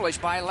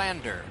reestablished by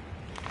Lander.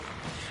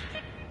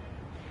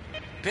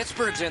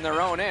 Pittsburgh's in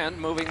their own end,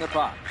 moving the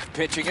puck.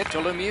 Pitching it to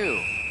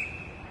Lemieux.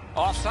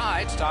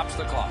 Offside stops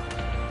the clock.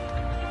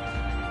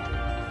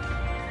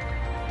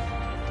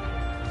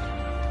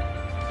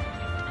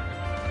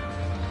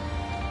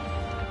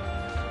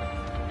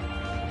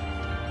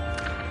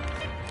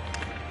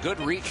 Good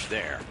reach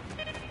there.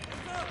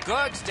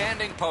 Good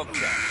standing poke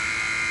check.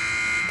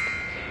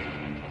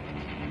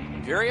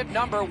 Period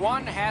number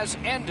 1 has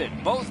ended.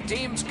 Both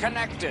teams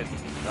connected.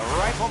 The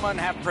Riflemen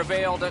have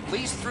prevailed at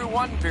least through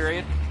 1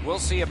 period. We'll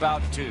see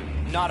about 2.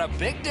 Not a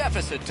big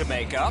deficit to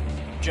make up.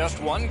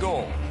 Just 1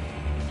 goal.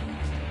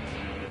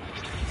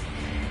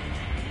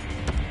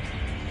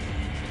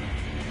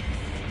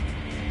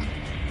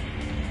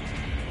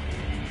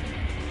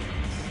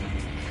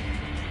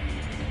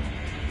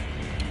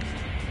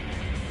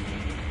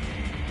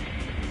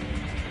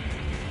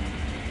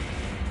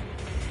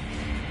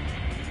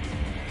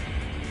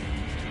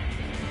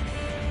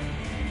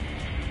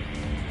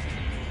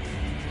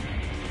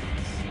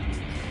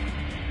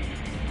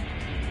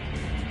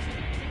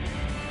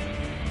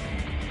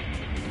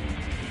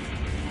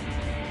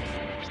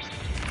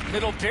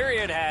 Middle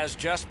period has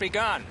just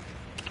begun.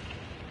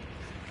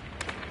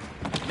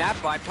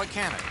 Napped by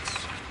Plekanec.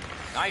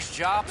 Nice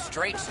job,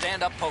 straight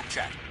stand-up poke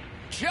check.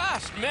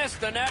 Just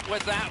missed the net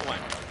with that one.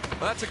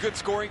 Well, that's a good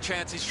scoring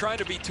chance. He's trying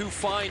to be too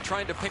fine,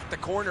 trying to pick the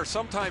corner.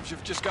 Sometimes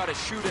you've just got to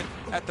shoot it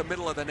at the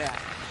middle of the net.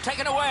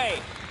 Taken away.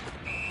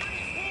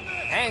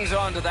 Hangs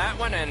on to that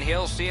one, and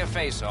he'll see a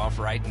face-off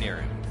right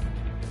near him.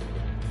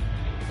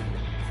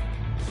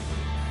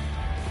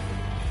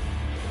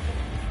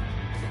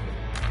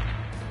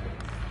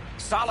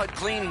 Solid,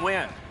 clean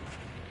win.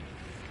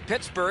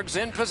 Pittsburgh's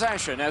in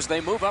possession as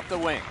they move up the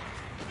wing.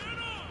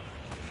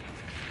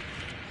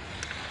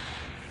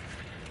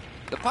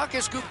 The puck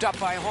is scooped up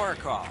by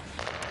Horkoff.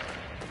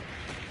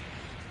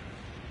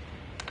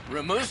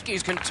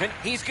 Rimouski's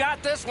he's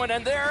got this one,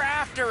 and they're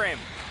after him.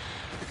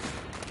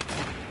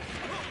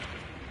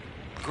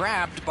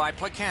 Grabbed by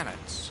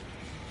Plekanec.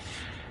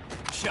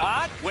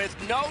 Shot with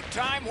no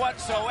time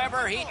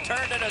whatsoever. He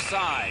turned it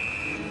aside.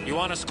 You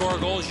want to score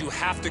goals, you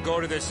have to go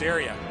to this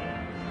area.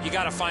 You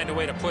got to find a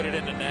way to put it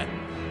in the net.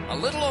 A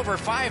little over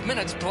 5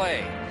 minutes play,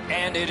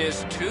 and it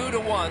is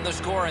 2-1 the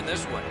score in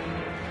this one.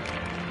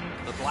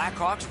 The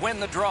Blackhawks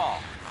win the draw.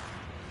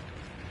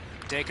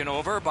 Taken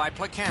over by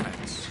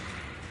Plekanec.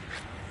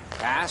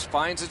 Pass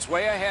finds its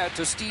way ahead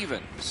to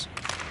Stevens.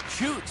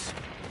 Shoots.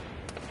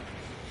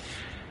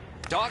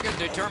 Dogged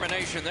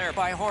determination there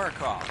by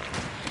Horkoff.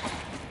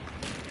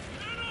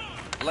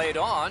 Laid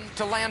on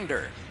to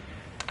Lander.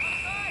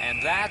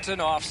 And that's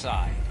an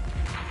offside.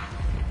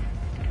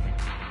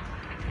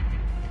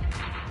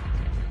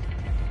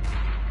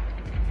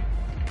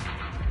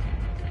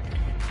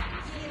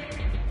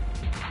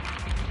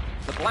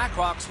 The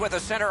Blackhawks with a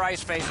center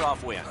ice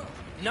face-off win.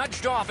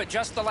 Nudged off at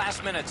just the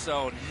last minute,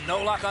 so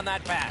no luck on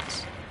that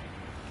pass.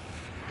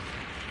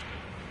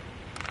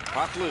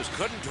 Puck loose,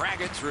 couldn't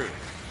drag it through.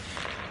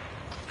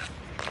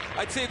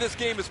 I'd say this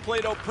game has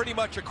played out pretty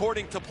much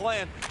according to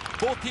plan.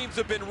 Both teams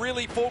have been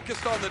really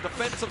focused on the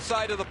defensive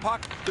side of the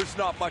puck. There's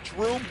not much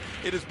room.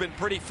 It has been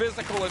pretty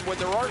physical, and when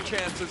there are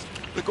chances,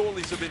 the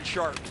goalies have been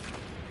sharp.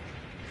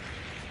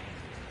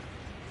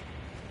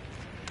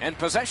 And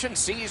possession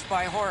seized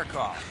by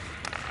Horikoff.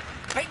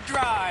 Big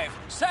drive,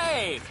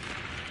 save.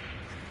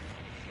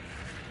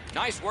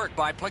 Nice work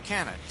by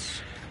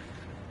Plekanec.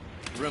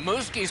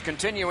 Rimouski's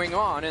continuing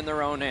on in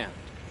their own end.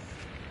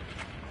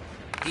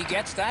 He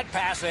gets that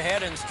pass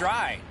ahead in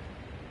stride.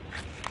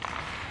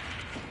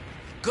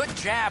 Good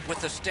jab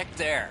with the stick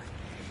there.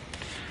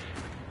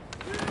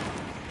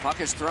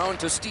 Puck is thrown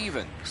to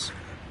Stevens.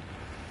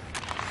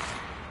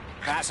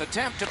 Pass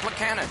attempt to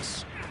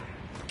Plekanec.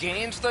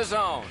 Gains the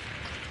zone.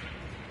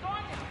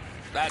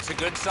 That's a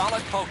good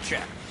solid poke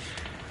check.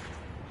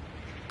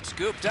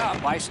 Scooped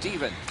up by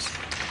Stevens.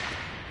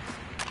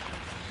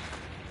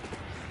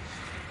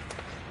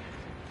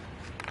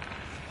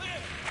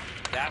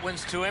 That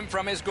one's to him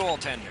from his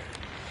goaltender.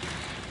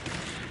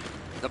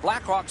 The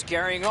Blackhawks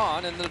carrying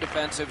on in the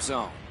defensive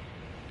zone.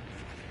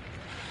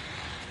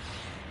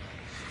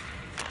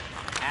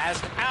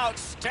 As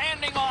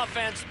outstanding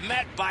offense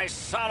met by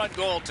solid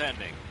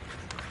goaltending.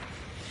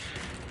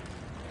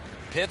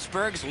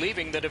 Pittsburgh's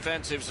leaving the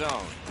defensive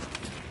zone.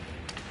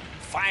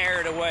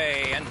 Fired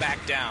away and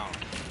back down.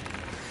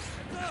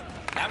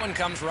 That one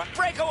comes right.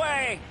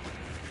 Breakaway!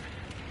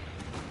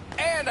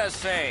 And a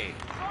save.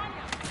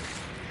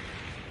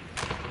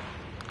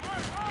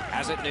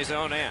 Has it in his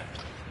own end.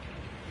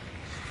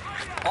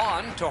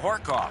 On to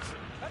Horikoff.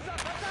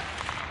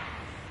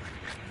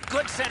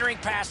 Good centering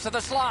pass to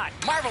the slot.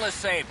 Marvelous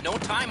save. No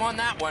time on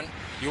that one.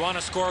 You want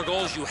to score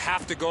goals, you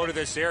have to go to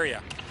this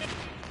area.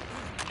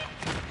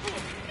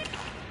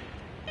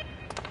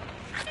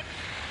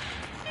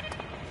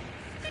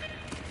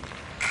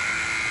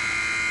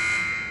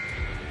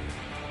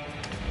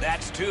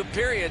 That's 2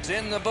 periods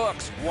in the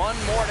books. 1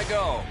 more to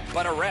go,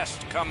 but a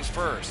rest comes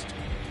first.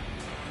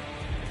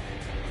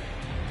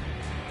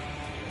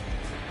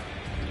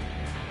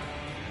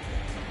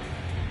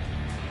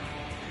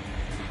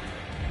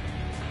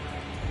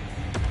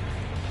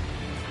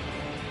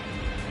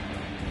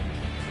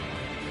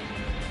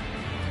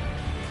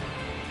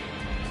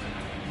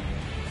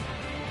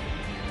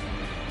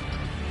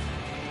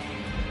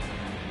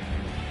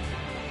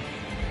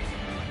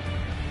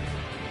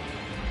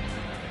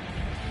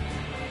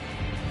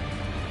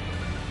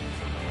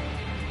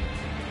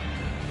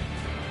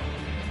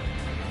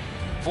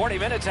 "40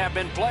 minutes have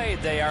been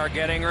played. They are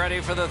getting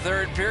ready for the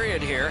 3rd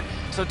period here.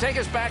 So take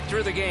us back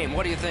through the game.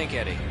 What do you think,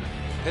 Eddie?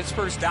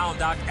 Pittsburgh's down,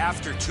 Doc,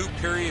 after 2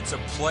 periods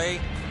of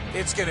play.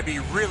 It's going to be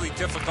really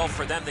difficult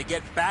for them to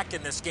get back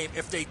in this game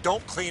if they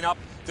don't clean up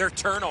their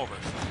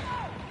turnovers.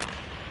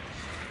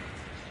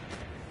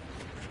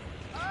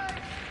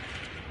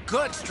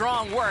 Good,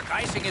 strong work.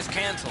 Icing is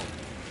canceled.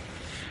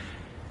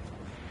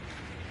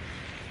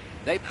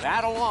 They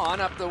battle on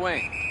up the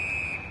wing.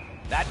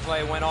 That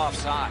play went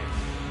offside.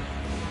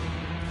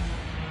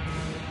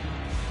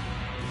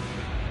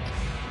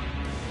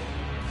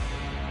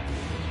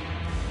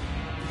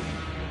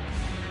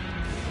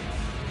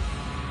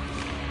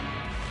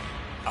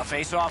 A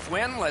face-off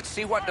win. Let's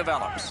see what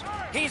develops.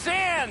 He's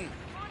in!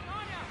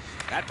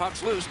 That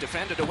puck's loose,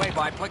 defended away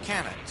by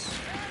Plekanec.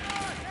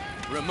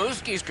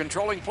 Rimouski's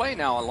controlling play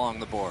now along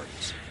the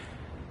boards.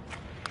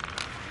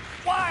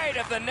 Wide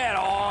of the net.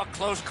 Oh,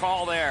 close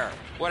call there.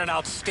 What an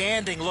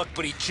outstanding look,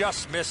 but he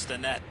just missed the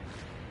net.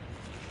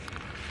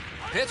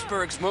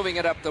 Pittsburgh's moving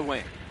it up the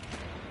wing.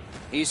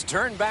 He's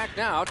turned back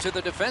now to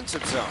the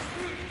defensive zone.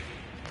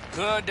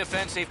 Good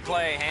defensive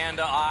play, hand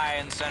to eye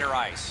and center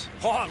ice.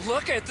 Oh,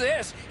 look at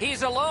this.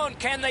 He's alone.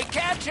 Can they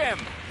catch him?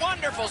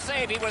 Wonderful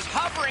save. He was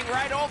hovering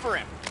right over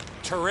him.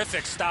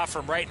 Terrific stop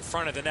from right in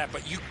front of the net,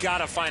 but you got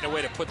to find a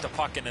way to put the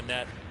puck in the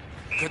net.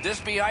 Could this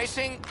be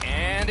icing?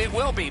 And it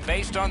will be,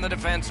 based on the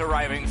defense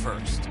arriving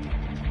first.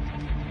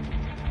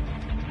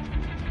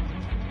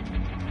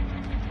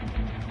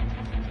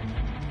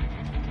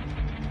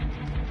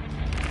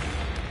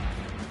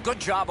 Good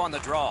job on the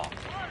draw.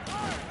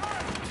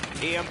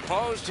 He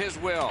imposed his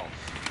will.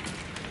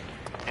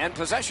 And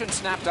possession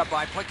snapped up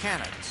by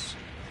Plekanec.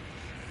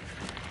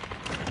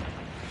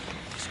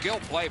 Skill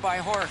play by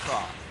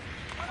Horikoff.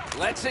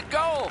 Lets it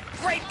go.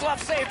 Great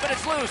glove save, but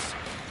it's loose.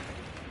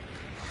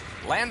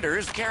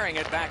 Lander's carrying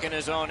it back in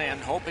his own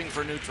end, hoping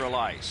for neutral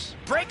ice.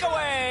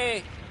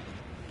 Breakaway!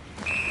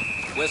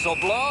 Whistle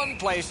blown,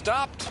 play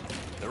stopped.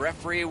 The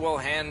referee will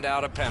hand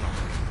out a penalty.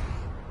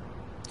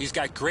 He's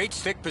got great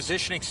stick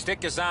positioning.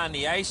 Stick is on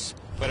the ice,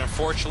 but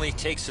unfortunately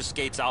takes the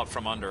skates out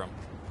from under him.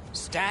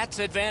 Stats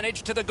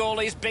advantage to the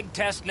goalie's big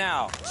test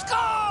now.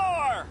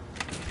 Score!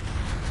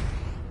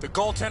 The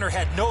goaltender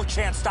had no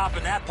chance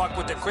stopping that puck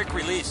with the quick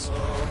release.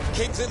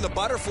 King's in the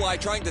butterfly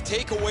trying to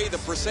take away the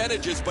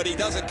percentages, but he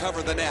doesn't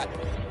cover the net.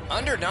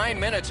 Under 9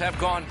 minutes have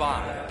gone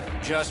by.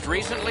 Just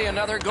recently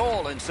another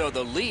goal, and so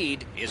the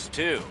lead is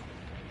 2.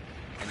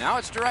 And now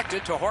it's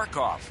directed to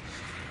Horkoff.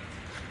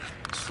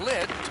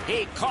 Slid.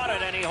 He caught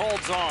it and he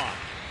holds on.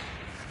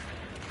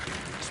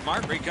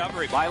 Smart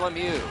recovery by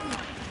Lemieux.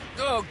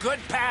 Oh, good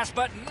pass,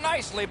 but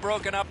nicely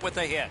broken up with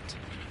a hit.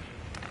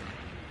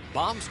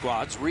 Bomb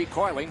squad's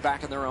recoiling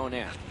back in their own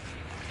end.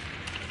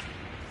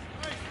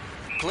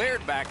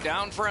 Cleared back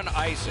down for an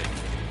icing.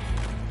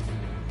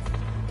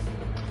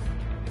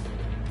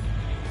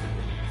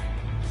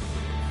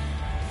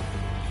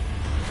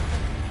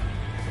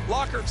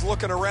 Lockhart's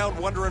looking around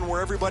wondering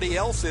where everybody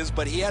else is,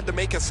 but he had to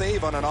make a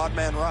save on an odd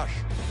man rush.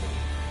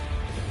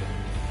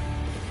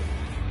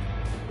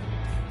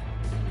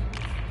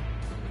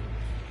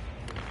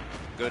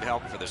 Good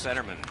help for the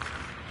centerman.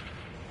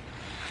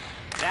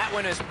 That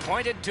one is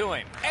pointed to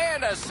him.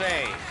 And a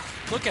save.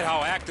 Look at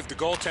how active the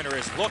goaltender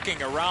is,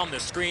 looking around the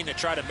screen to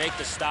try to make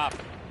the stop.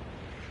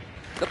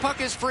 The puck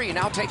is free,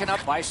 now taken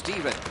up by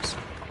Stevens.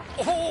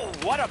 Oh,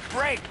 what a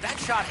break. That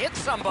shot hit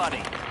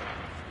somebody.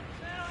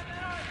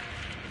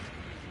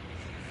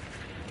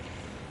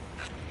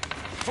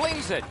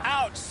 Flings it.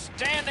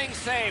 Outstanding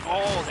save.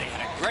 Oh, they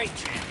had a great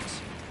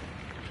chance.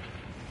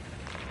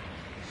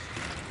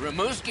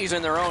 Rimouski's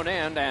in their own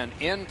end and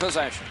in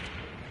possession.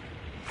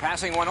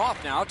 Passing one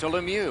off now to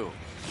Lemieux.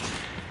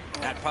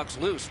 That puck's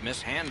loose,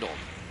 mishandled.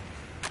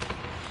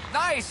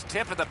 Nice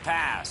tip of the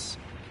pass.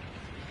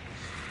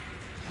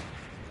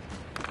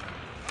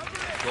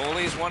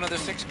 Goalie's one of the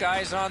 6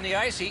 guys on the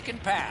ice. He can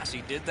pass.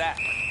 He did that.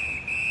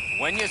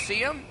 When you see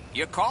him,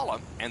 you call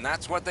him, and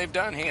that's what they've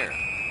done here.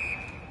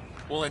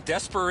 Well, in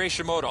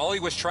desperation mode, all he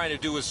was trying to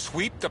do was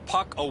sweep the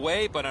puck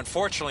away, but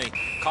unfortunately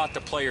caught the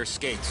player's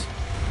skates.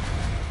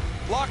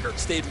 Lockhart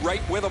stayed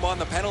right with him on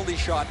the penalty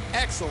shot.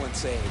 Excellent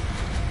save.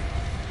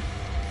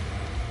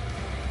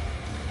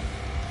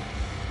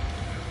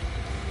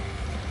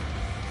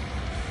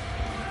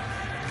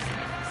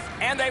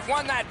 And they've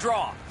won that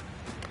draw.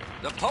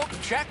 The poke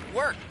check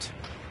worked.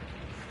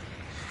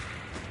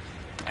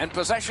 And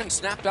possession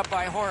snapped up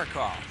by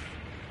Horkoff.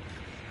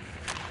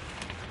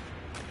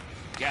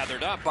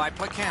 Gathered up by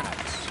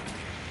Plekanec.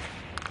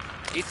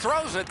 He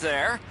throws it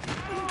there.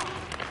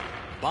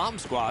 Bomb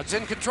squad's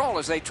in control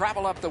as they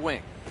travel up the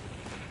wing.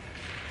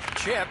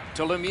 Chip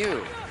to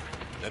Lemieux.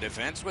 The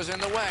defense was in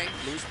the way.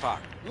 Loose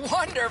puck.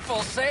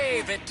 Wonderful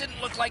save. It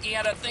didn't look like he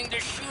had a thing to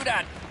shoot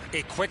at.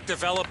 A quick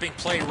developing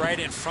play right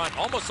in front.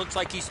 Almost looks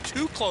like he's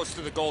too close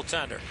to the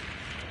goaltender.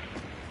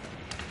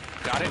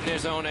 Got it in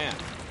his own end.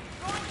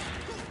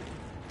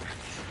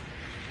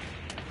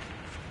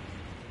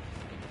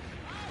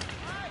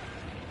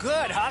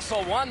 Good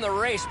hustle, won the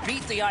race,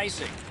 beat the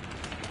icing.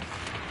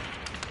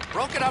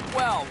 Broke it up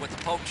well with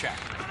the poke check.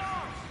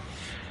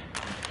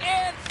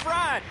 In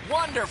front,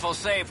 wonderful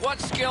save. What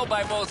skill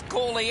by both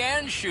goalie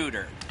and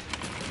shooter.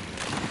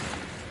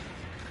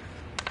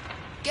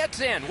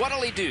 Gets in,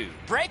 what'll he do?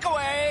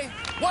 Breakaway,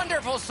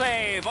 wonderful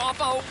save off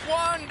a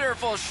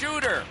wonderful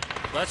shooter.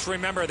 Let's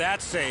remember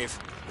that save.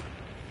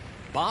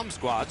 Bomb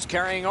squad's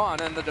carrying on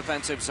in the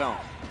defensive zone.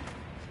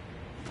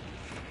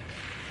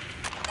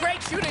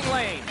 Great shooting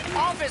lane,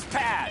 off his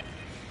pad.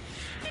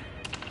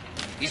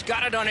 He's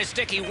got it on his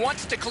stick. He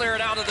wants to clear it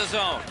out of the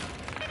zone.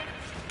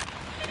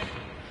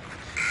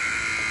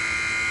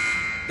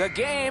 The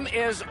game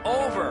is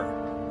over.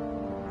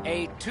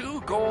 A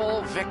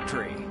 2-goal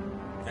victory.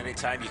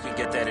 Anytime you can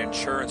get that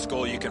insurance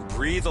goal, you can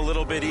breathe a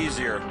little bit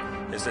easier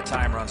as the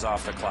time runs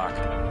off the clock.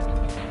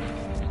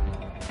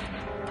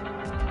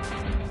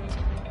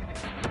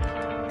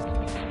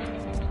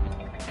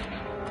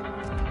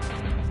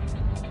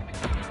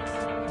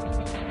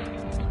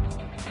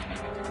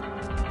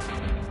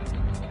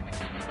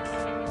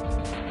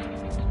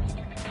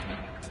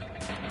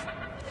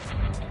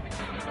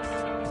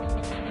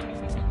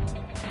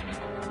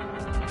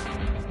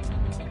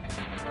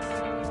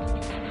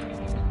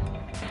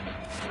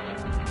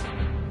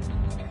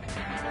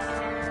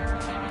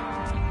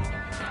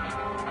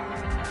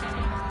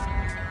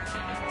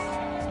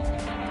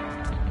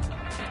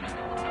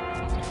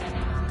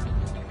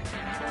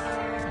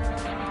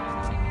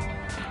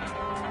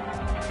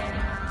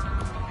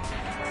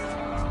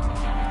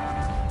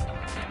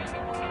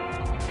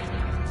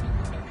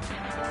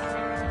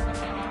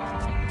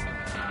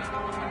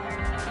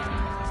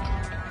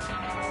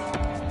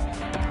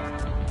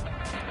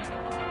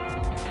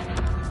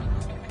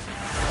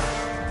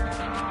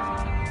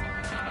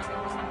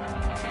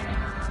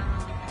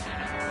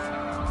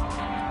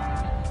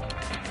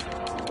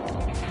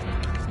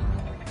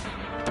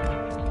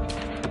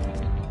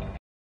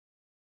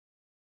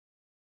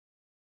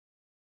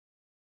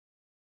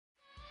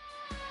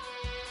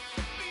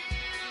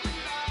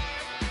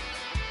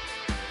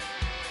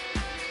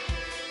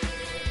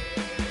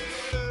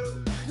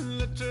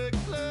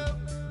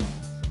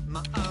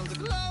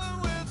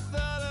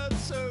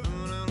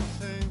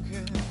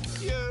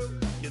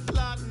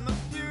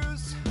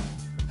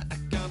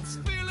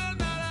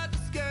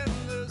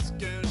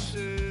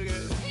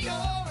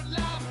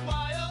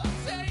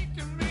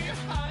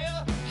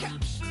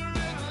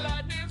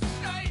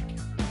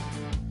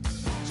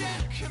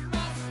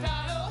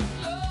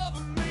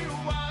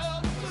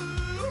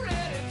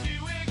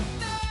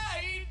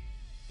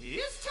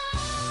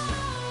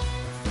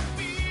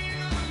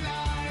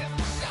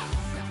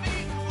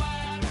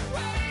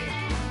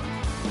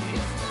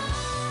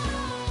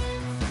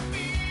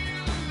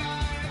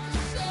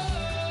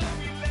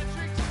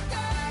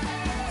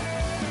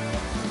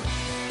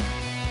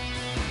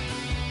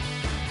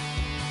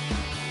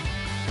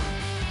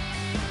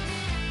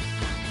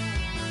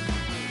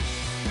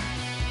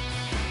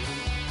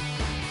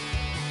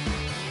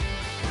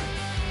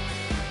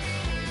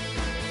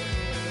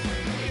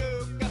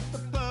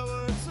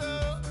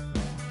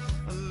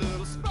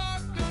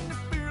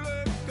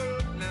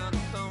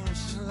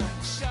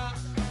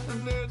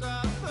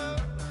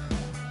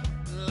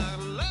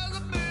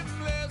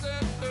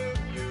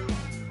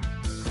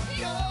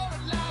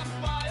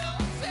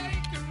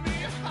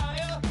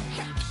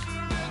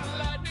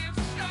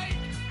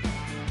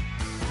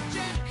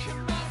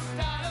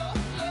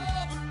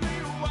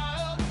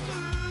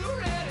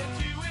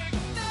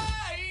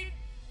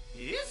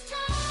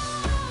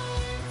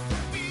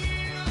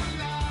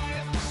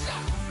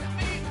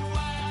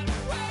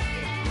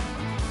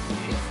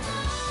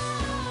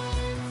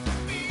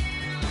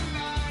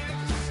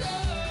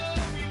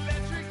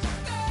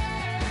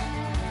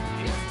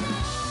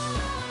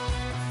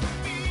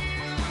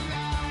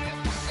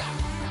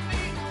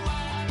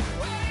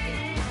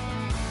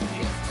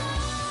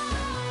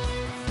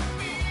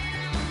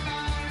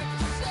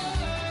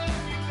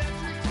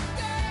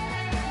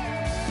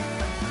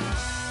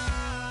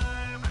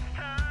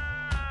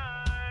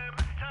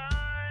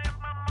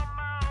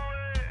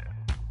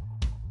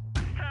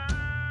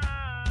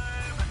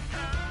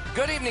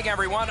 Good evening,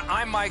 everyone.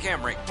 I'm Mike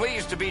Emmerich.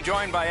 Pleased to be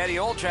joined by Eddie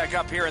Olczyk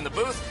up here in the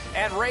booth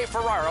and Ray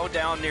Ferraro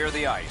down near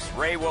the ice.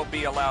 Ray will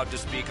be allowed to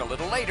speak a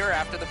little later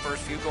after the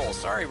first few goals.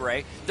 Sorry,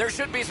 Ray. There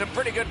should be some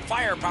pretty good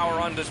firepower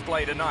on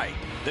display tonight.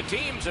 The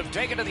teams have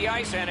taken to the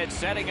ice, and it's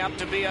setting up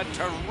to be a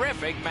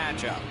terrific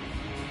matchup.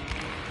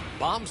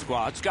 Bomb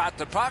Squad's got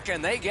the puck,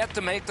 and they get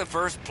to make the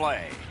first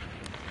play.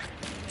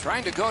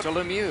 Trying to go to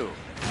Lemieux.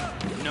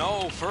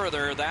 No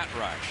further that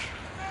rush.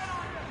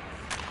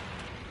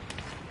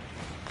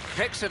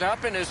 Picks it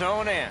up in his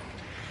own end.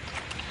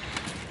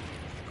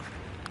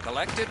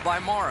 Collected by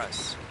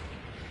Morris.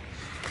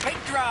 Big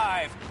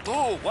drive.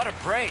 Ooh, what a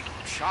break.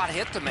 Shot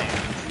hit the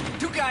man.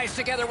 Two guys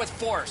together with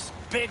force.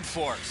 Big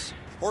force.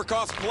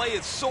 Horkoff's play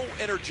is so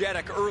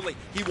energetic early.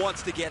 He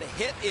wants to get a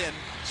hit in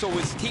so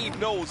his team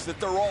knows that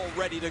they're all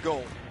ready to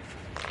go.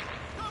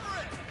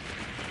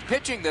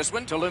 Pitching this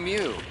one to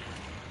Lemieux.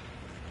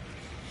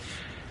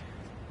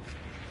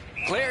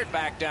 Cleared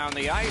back down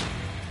the ice.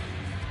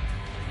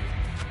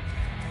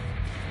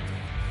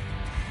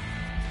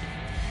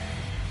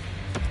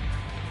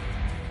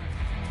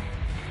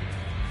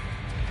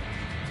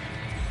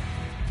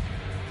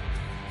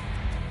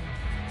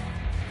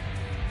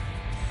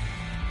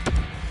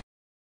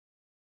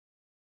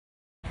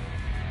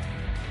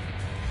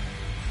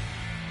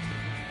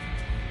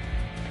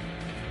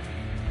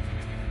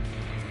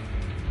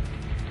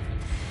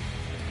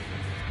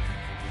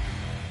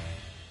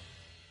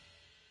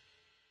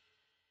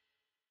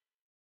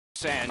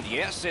 And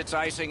yes, it's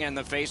icing, and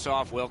the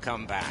face-off will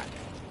come back.